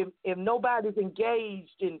 and if nobody's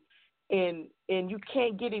engaged and you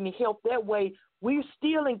can't get any help that way, we're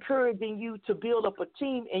still encouraging you to build up a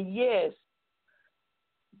team. And yes,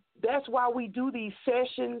 that's why we do these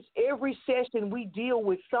sessions. Every session we deal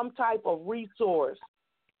with some type of resource.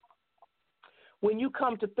 When you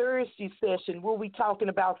come to Thursday session, we'll be talking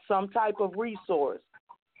about some type of resource.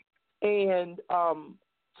 And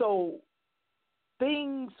so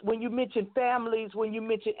things, when you mention families, when you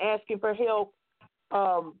mention asking for help,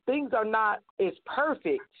 things are not as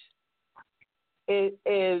perfect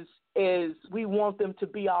as we want them to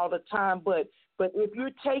be all the time. But if you're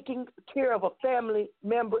taking care of a family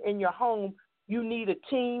member in your home, you need a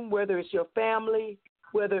team, whether it's your family,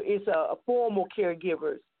 whether it's a formal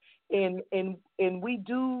caregivers. And we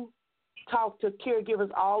do talk to caregivers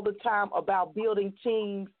all the time about building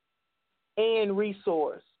teams and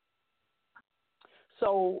resource.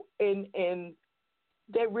 So, and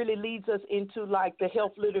that really leads us into like the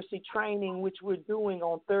health literacy training, which we're doing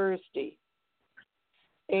on Thursday.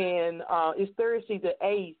 And it's Thursday the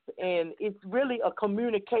 8th, and it's really a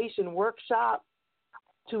communication workshop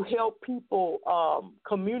to help people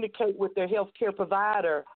communicate with their healthcare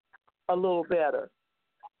provider a little better.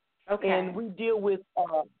 Okay. And we deal with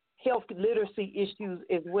health literacy issues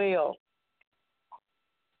as well.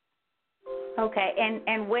 Okay,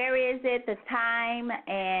 and where is it, the time,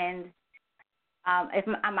 and if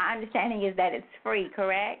my understanding is that it's free,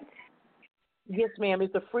 correct? Yes, ma'am.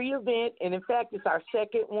 It's a free event, and in fact, it's our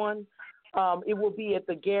second one. It will be at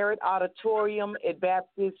the Garrett Auditorium at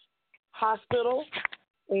Baptist Hospital,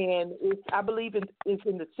 and I believe it's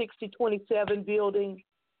in the 6027 building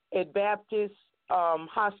at Baptist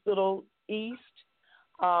Hospital East.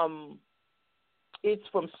 It's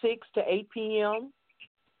from 6 to 8 p.m.,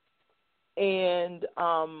 and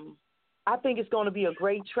I think it's going to be a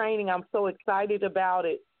great training. I'm so excited about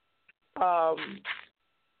it. I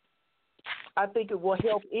think it will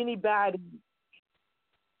help anybody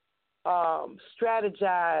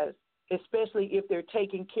strategize, especially if they're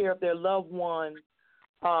taking care of their loved one,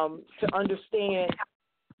 to understand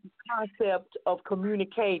the concept of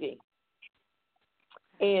communicating.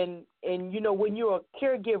 And you know, when you're a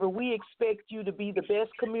caregiver, we expect you to be the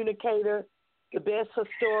best communicator, the best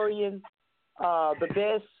historian, the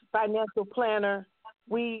best financial planner.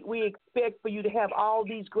 We expect for you to have all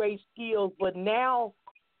these great skills, but now,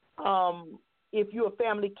 if you're a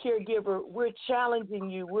family caregiver, we're challenging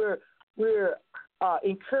you. We're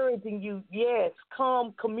encouraging you. Yes,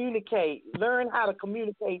 come communicate. Learn how to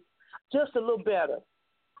communicate just a little better.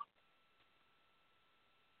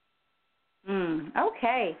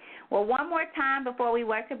 Okay. Well, one more time before we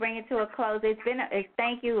work to bring it to a close.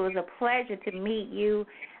 Thank you. It was a pleasure to meet you.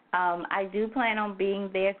 I do plan on being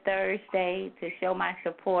there Thursday to show my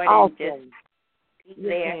support Awesome. and just be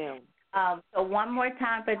there. So one more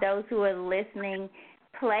time for those who are listening,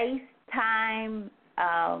 place, time,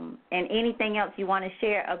 and anything else you want to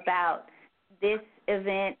share about this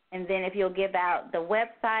event, and then if you'll give out the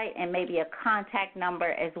website and maybe a contact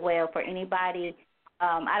number as well for anybody.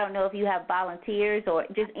 I don't know if you have volunteers or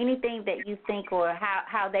just anything that you think, or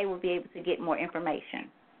how they will be able to get more information.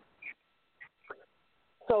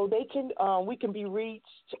 So we can be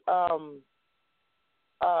reached at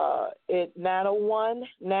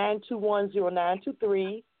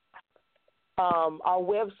 901-921-0923. Our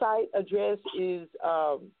website address is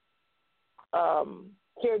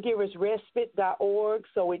caregiversrespite.org.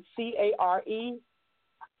 So it's caregiversrespite.org.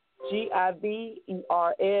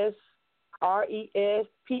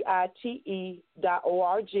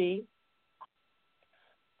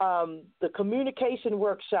 The communication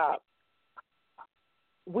workshop.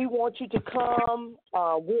 We want you to come.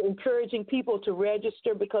 We're encouraging people to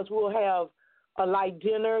register because we'll have a light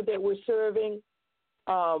dinner that we're serving.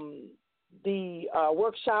 The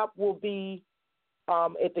workshop will be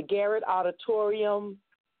at the Garrett Auditorium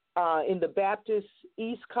in the Baptist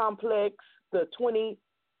East Complex, the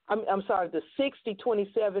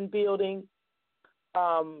 6027 building,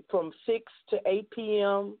 from 6 to 8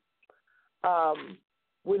 p.m.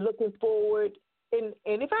 We're looking forward. And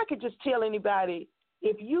if I could just tell anybody,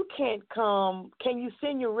 if you can't come, can you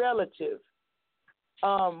send your relative?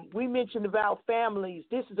 We mentioned about families.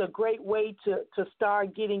 This is a great way to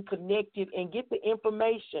start getting connected and get the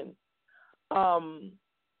information. So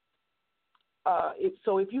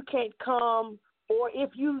if you can't come, or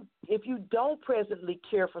if you don't presently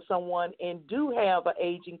care for someone and do have an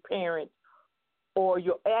aging parent, or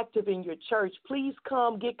you're active in your church, please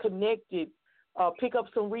come, get connected, pick up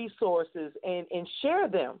some resources and share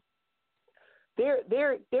them. There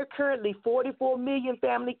are currently 44 million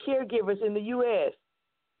family caregivers in the U.S.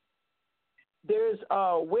 There's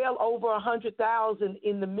well over 100,000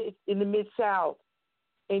 in the Mid-South.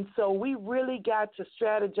 And so we really got to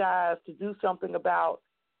strategize to do something about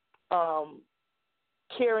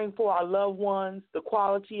caring for our loved ones, the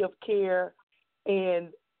quality of care,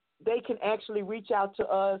 and they can actually reach out to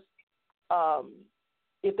us.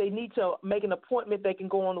 If they need to make an appointment, they can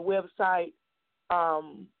go on the website,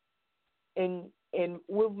 and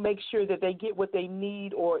we'll make sure that they get what they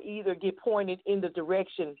need, or either get pointed in the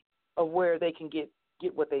direction of where they can get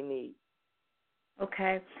what they need.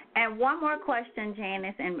 Okay. And one more question,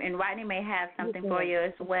 Janice, and Rodney may have something for you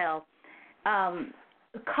as well.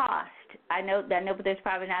 Cost. I know there's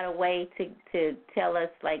probably not a way to tell us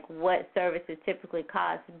like what services typically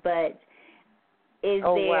cost, but is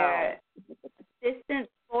there assistance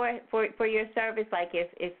for your service? Like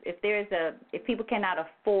if people cannot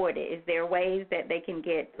afford it, is there ways that they can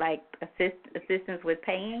get like assistance with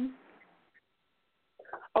paying?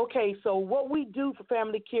 Okay, so what we do for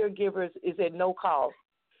family caregivers is at no cost.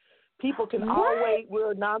 People can always,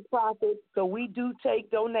 we're a nonprofit, so we do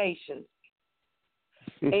take donations.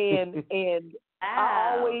 And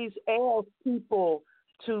I always ask people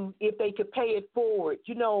to, if they could pay it forward.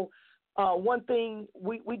 You know, one thing,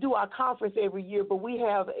 we do our conference every year, but we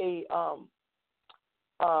have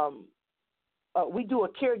we do a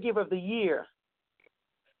Caregiver of the Year.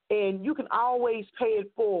 And you can always pay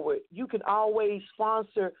it forward. You can always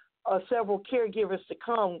sponsor several caregivers to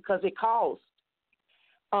come because it costs.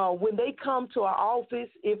 When they come to our office,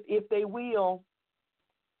 if they will,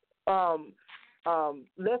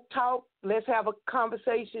 let's talk. Let's have a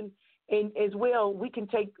conversation, and as well, we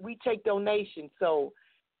take donations. So,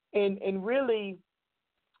 and really,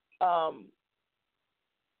 the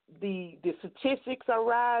statistics are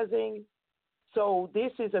rising. So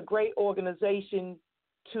this is a great organization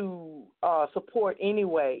to support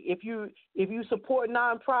anyway. If you support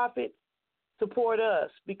nonprofits, support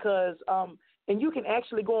us because and you can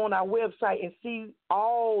actually go on our website and see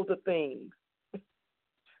all the things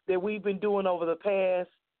that we've been doing over the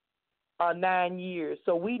past 9 years.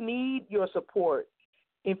 So we need your support.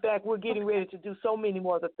 In fact, we're getting ready to do so many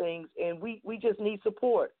more other things, and we just need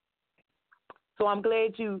support. So I'm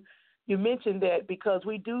glad you mentioned that because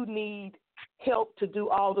we do need help to do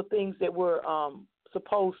all the things that we're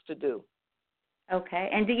supposed to do. Okay.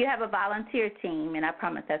 And do you have a volunteer team? And I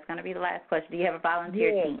promise that's going to be the last question. Do you have a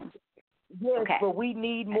volunteer team? Yes, okay. But we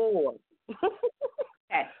need more.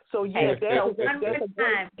 Okay. So, yes, so one more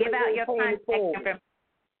time, give out your contact information.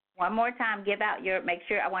 One more time,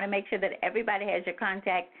 I want to make sure that everybody has your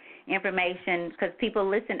contact information because people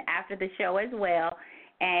listen after the show as well.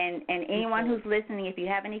 And anyone who's listening, if you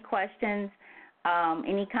have any questions,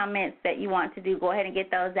 any comments that you want to do, go ahead and get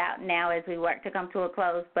those out now as we work to come to a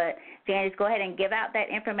close. But, Janice, go ahead and give out that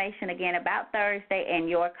information again about Thursday and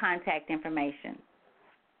your contact information.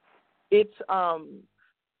 It's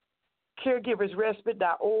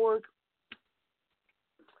caregiversrespite.org,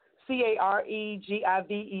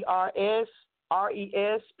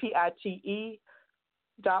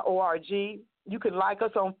 caregiversrespite.org. You can like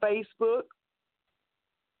us on Facebook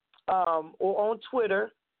or on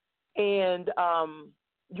Twitter, and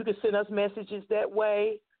you can send us messages that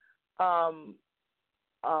way. The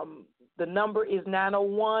number is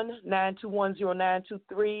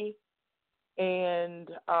 901-921-0923. And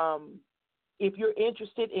if you're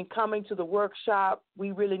interested in coming to the workshop,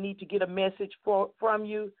 we really need to get a message from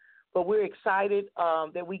you. But we're excited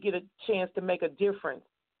that we get a chance to make a difference.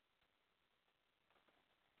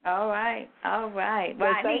 All right.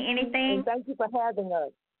 Rodney, anything? And thank you for having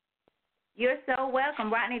us. You're so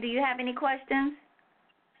welcome. Rodney, do you have any questions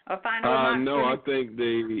or final remarks? No, I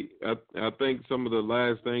think some of the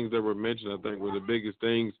last things that were mentioned, I think, were the biggest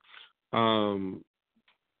things.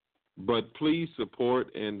 But please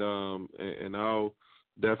support, and I'll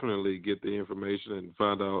definitely get the information and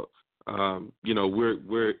find out.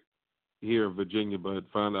 We're here in Virginia, but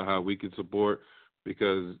find out how we can support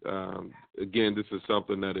because again, this is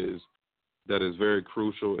something that is very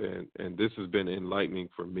crucial, and this has been enlightening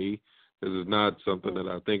for me. This is not something that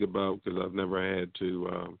I think about because I've never had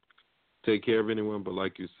to take care of anyone. But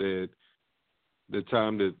like you said, the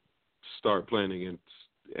time to start planning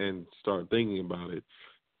and start thinking about it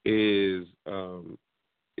is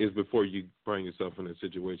before you bring yourself in a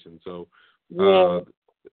situation. So I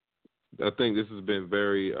think this has been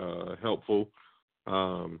very helpful.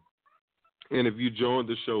 And if you joined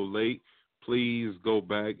the show late, please go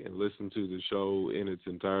back and listen to the show in its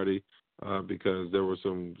entirety because there was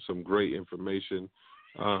some great information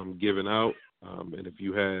given out. And if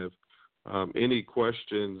you have any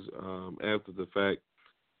questions after the fact,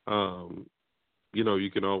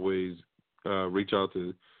 you can always reach out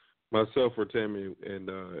to myself or Tammy, and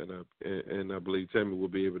I believe Tammy will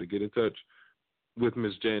be able to get in touch with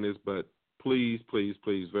Miss Janice. But please,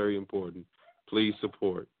 very important, please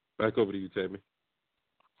support. Back over to you, Tammy.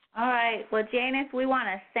 All right. Well, Janice, we want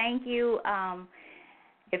to thank you.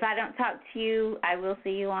 If I don't talk to you, I will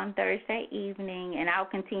see you on Thursday evening, and I'll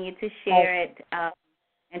continue to share it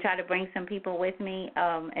and try to bring some people with me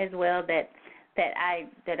as well that I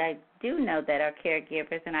do know that are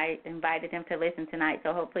caregivers, and I invited them to listen tonight,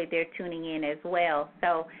 so hopefully they're tuning in as well.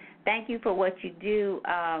 So thank you for what you do.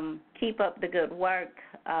 Keep up the good work,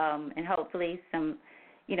 and hopefully some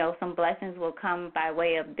blessings will come by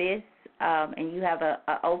way of this, and you have an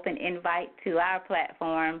open invite to our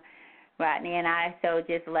platform, Rodney and I, so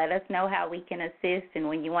just let us know how we can assist and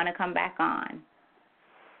when you want to come back on.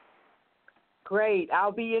 Great.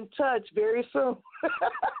 I'll be in touch very soon. All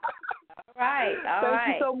right. Thank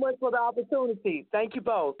you so much for the opportunity. Thank you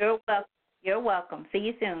both. You're welcome. See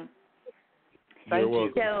you soon. Thank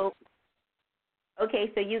you. So,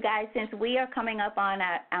 okay, so you guys, since we are coming up on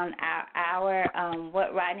our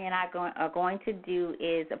what Rodney and I are going to do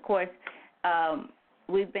is, of course,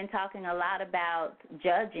 we've been talking a lot about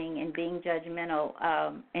judging and being judgmental,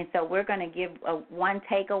 and so we're going to give one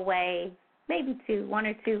takeaway, maybe one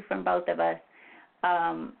or two from both of us,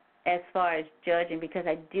 as far as judging, because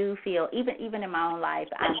I do feel, even in my own life,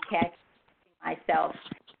 I'm catching myself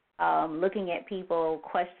looking at people,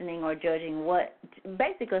 questioning or judging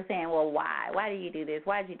basically saying, well, why? Why do you do this?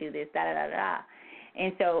 Why did you do this? Da-da-da-da.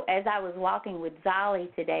 And so as I was walking with Zolly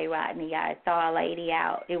today, Rodney, I saw a lady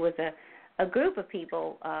out. It was a group of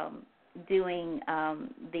people doing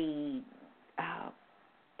the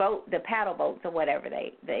paddle boats or whatever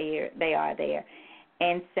they are there.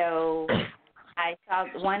 And so I saw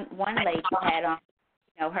one lady had on,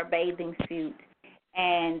 her bathing suit,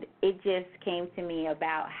 and it just came to me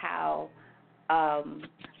about how,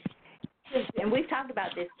 and we've talked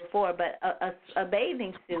about this before, but a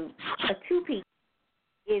bathing suit, a two-piece,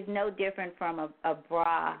 is no different from a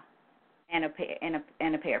bra and a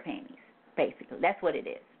pair of panties. Basically, that's what it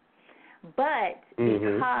is. But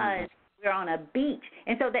because we're on a beach,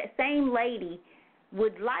 and so that same lady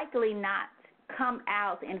would likely not come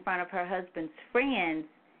out in front of her husband's friends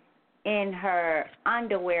in her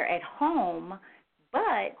underwear at home,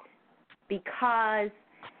 but because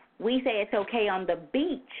we say it's okay on the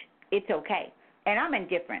beach, it's okay. And I'm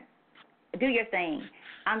indifferent. Do your thing.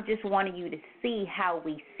 I'm just wanting you to see how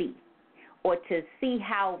we see, or to see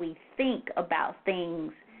how we think about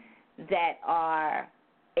things that are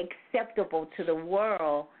acceptable to the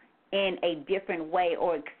world in a different way,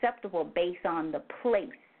 or acceptable based on the place.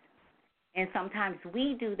 And sometimes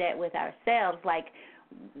we do that with ourselves. Like,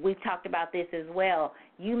 we've talked about this as well.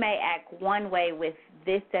 You may act one way with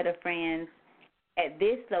this set of friends at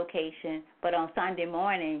this location, but on Sunday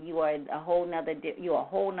morning you're a whole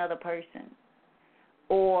nother person.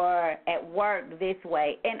 Or at work this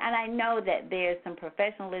way. And I know that there's some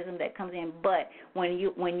professionalism that comes in, but when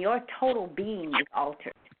your total being is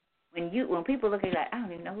altered, when people look at you like, I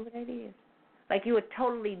don't even know who that is. Like, you are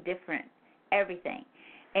totally different, everything.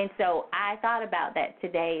 And so I thought about that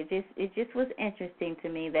today. It just was interesting to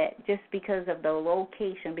me that just because of the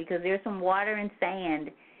location, because there's some water and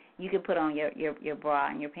sand, you can put on your bra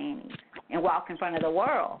and your panties and walk in front of the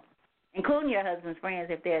world, including your husband's friends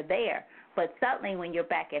if they're there. But suddenly when you're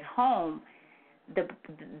back at home,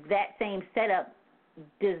 that same setup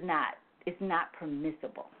is not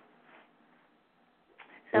permissible.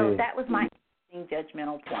 So that was my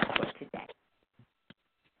judgmental point for today.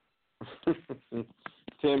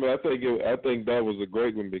 Tammy, I think that was a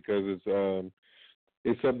great one, because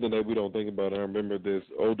it's something that we don't think about. I remember this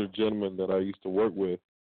older gentleman that I used to work with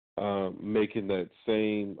making that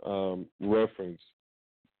same reference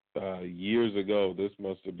years ago. This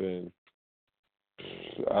must have been,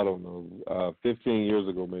 I don't know, 15 years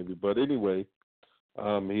ago maybe. But anyway,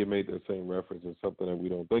 he had made that same reference. It's something that we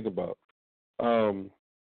don't think about.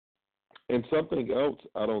 And something else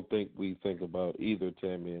I don't think we think about either,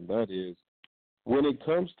 Tammy, and that is, when it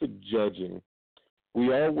comes to judging,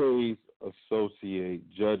 we always associate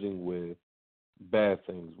judging with bad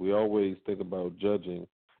things. We always think about judging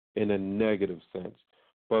in a negative sense.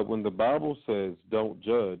 But when the Bible says don't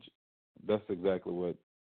judge, that's exactly what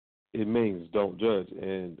it means, don't judge.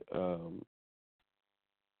 And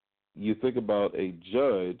you think about a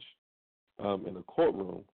judge in a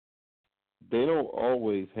courtroom, they don't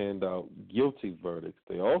always hand out guilty verdicts.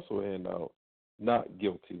 They also hand out not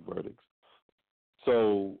guilty verdicts.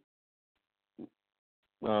 So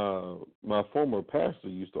my former pastor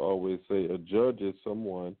used to always say a judge is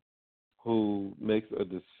someone who makes a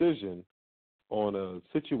decision on a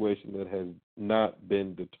situation that has not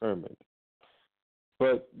been determined.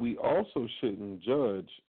 But we also shouldn't judge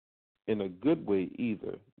in a good way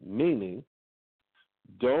either, meaning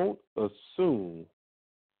don't assume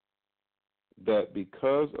that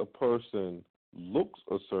because a person looks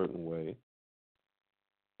a certain way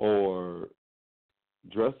or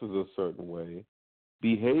dresses a certain way,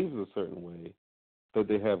 behaves a certain way, that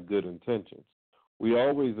they have good intentions. We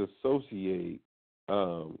always associate,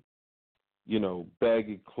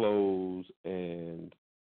 baggy clothes and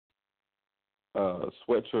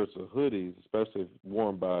sweatshirts or hoodies, especially if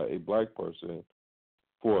worn by a black person,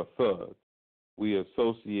 for a thug. We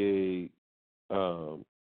associate,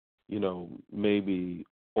 maybe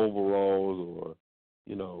overalls or,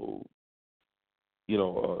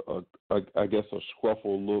 I guess a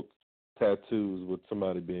scruffle look, tattoos with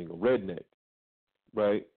somebody being a redneck,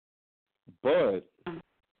 right? But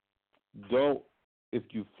if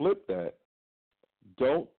you flip that,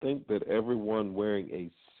 don't think that everyone wearing a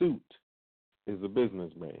suit is a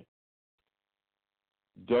businessman.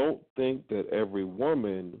 Don't think that every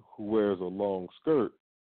woman who wears a long skirt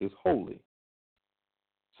is holy.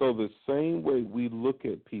 So the same way we look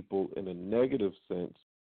at people in a negative sense,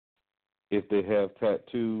 if they have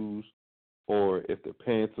tattoos or if their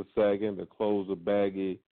pants are sagging, their clothes are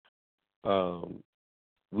baggy,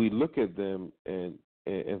 we look at them and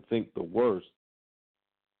think the worst,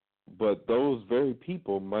 but those very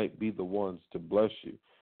people might be the ones to bless you.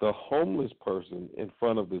 The homeless person in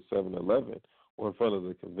front of the 7-Eleven or in front of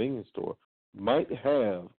the convenience store might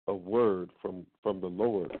have a word from the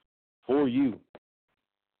Lord for you.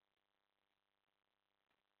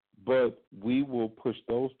 But we will push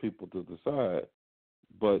those people to the side.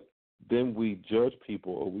 But then we judge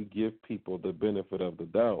people, or we give people the benefit of the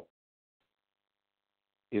doubt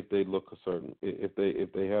if they look a certain, if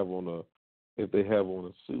they have on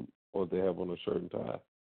a suit, or they have on a shirt and tie.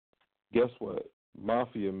 Guess what?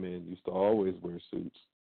 Mafia men used to always wear suits,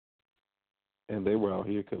 and they were out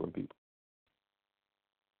here killing people.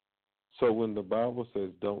 So when the Bible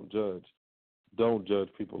says don't judge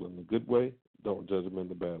people in the good way, don't judge them in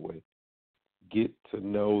the bad way. Get to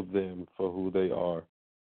know them for who they are,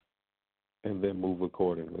 and then move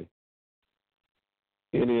accordingly.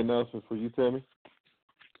 Any announcements for you, Tammy?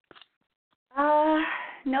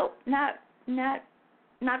 Nope, not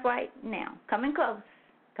right now. Coming close.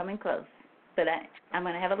 But I'm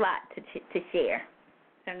going to have a lot to share.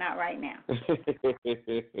 So not right now.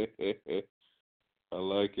 I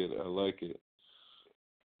like it.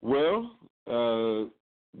 Well,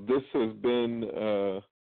 this has been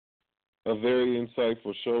a very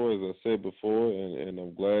insightful show, as I said before, and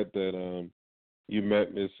I'm glad that you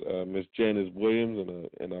met Miss Janice Williams,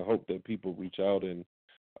 and I hope that people reach out, and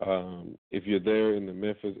if you're there in the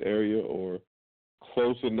Memphis area or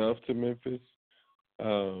close enough to Memphis,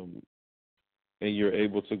 and you're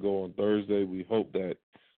able to go on Thursday, we hope that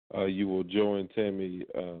you will join Tammy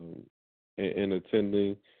in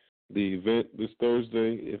attending the event this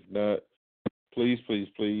Thursday. If not, please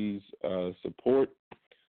support.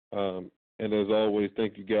 And as always,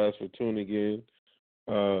 thank you guys for tuning in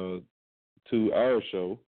to our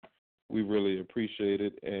show. We really appreciate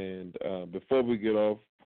it. And before we get off,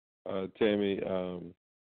 Tammy,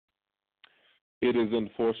 it is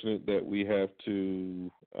unfortunate that we have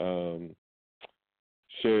to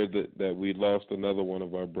share that we lost another one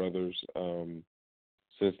of our brothers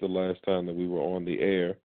since the last time that we were on the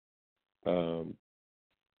air.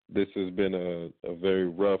 This has been a very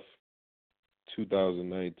rough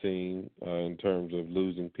 2019 in terms of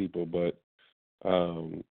losing people, but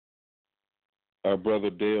our brother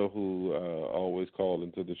Dale, who always called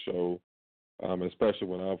into the show, especially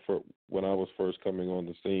when I was first coming on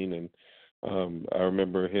the scene, and I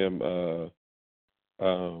remember him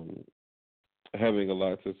having a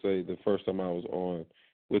lot to say the first time I was on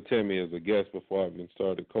with Tammy as a guest before I even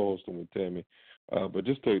started co-hosting with Tammy. But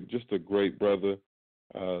just a great brother,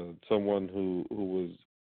 someone who was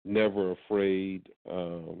never afraid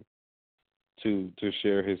to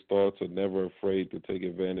share his thoughts, and never afraid to take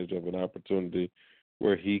advantage of an opportunity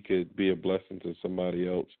where he could be a blessing to somebody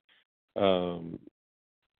else.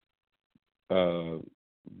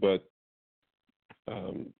 But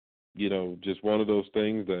just one of those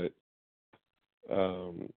things that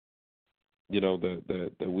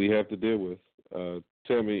that we have to deal with.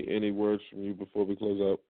 Tammy, any words from you before we close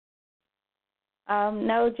out?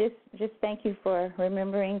 No, just thank you for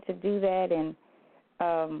remembering to do that, and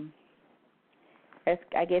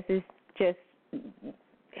I guess it's just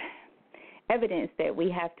evidence that we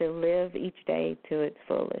have to live each day to its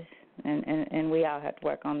fullest, and we all have to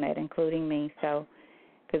work on that, including me. So,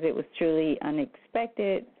 because it was truly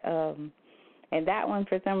unexpected, and that one,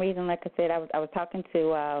 for some reason, like I said, I was talking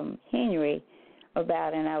to Henry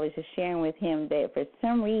about it, and I was just sharing with him that for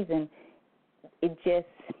some reason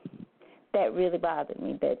that really bothered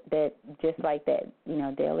me, that just like that,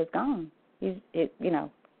 Dale is gone. He's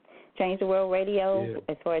Changed the World Radio,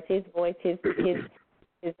 as far as his voice, his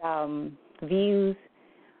views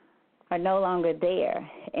are no longer there.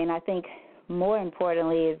 And I think more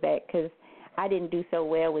importantly is that because I didn't do so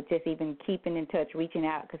well with just even keeping in touch, reaching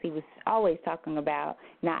out, because he was always talking about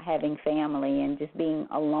not having family and just being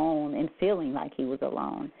alone and feeling like he was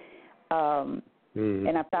alone.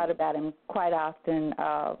 And I've thought about him quite often.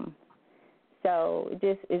 So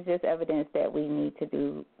it's just evidence that we need to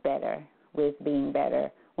do better with being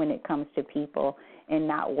better when it comes to people, and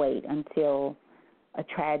not wait until a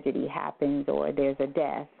tragedy happens or there's a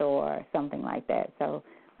death or something like that. So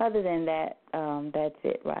other than that, that's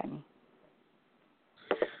it, Rodney.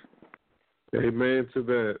 Amen to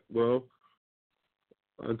that. Well,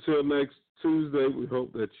 until next Tuesday, we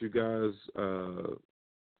hope that you guys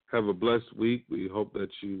have a blessed week. We hope that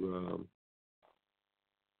you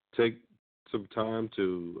take some time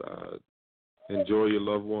to enjoy your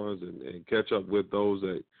loved ones and catch up with those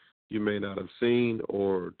that you may not have seen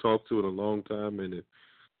or talked to in a long time. And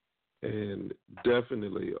And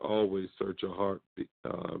definitely always search your heart.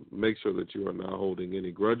 Make sure that you are not holding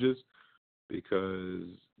any grudges because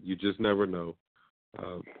you just never know.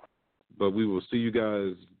 But we will see you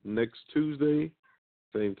guys next Tuesday,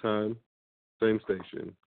 same time, same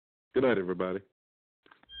station. Good night, everybody.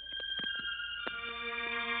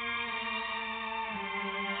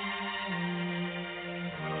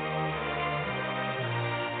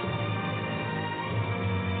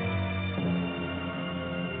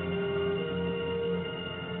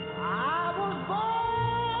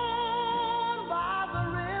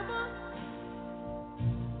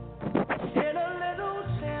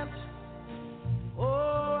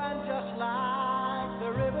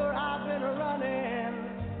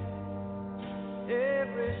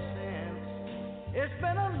 It's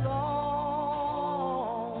been a long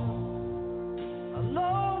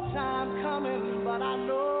time coming, but I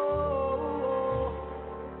know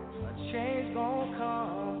a change gonna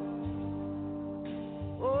come.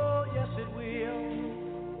 Oh, yes it will.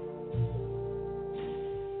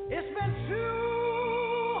 It's been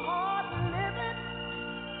too hard living,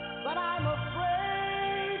 but I'm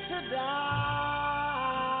afraid to die.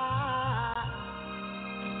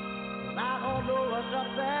 And I don't know what's up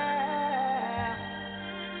there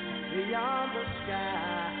beyond the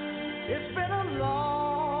sky. It's been a long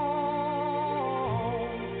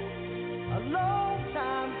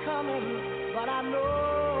time coming, but I know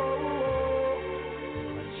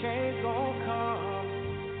a change gonna come.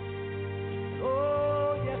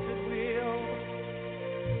 Oh, yes it will.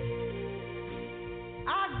 I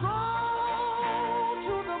go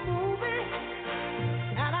to the movie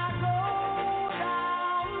and I go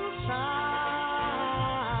downtown.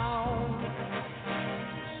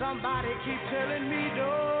 Somebody keep telling me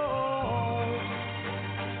don't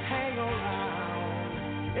hang around.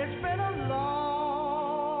 It's been a long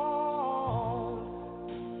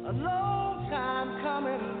time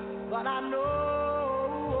coming, but I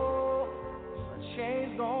know a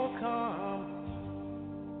change gonna come.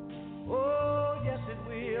 Oh, yes it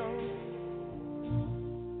will.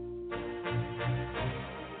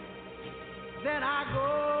 Then I go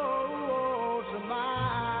to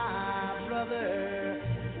my brother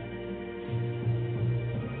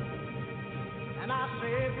and I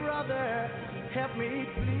say, brother, help me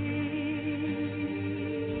please.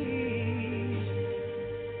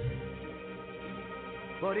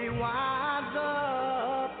 But he winds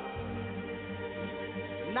up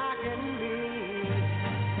knocking me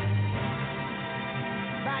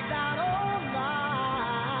back down on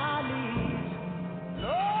my knees.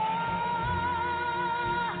 Lord,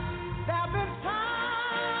 there've been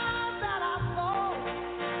times that I thought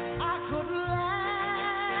I could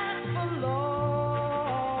last for long,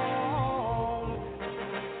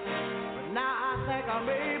 but now I think I'm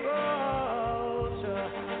able to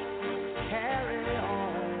carry on.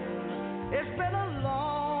 It's been a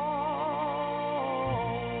long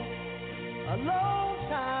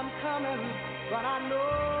time coming, but I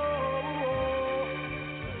know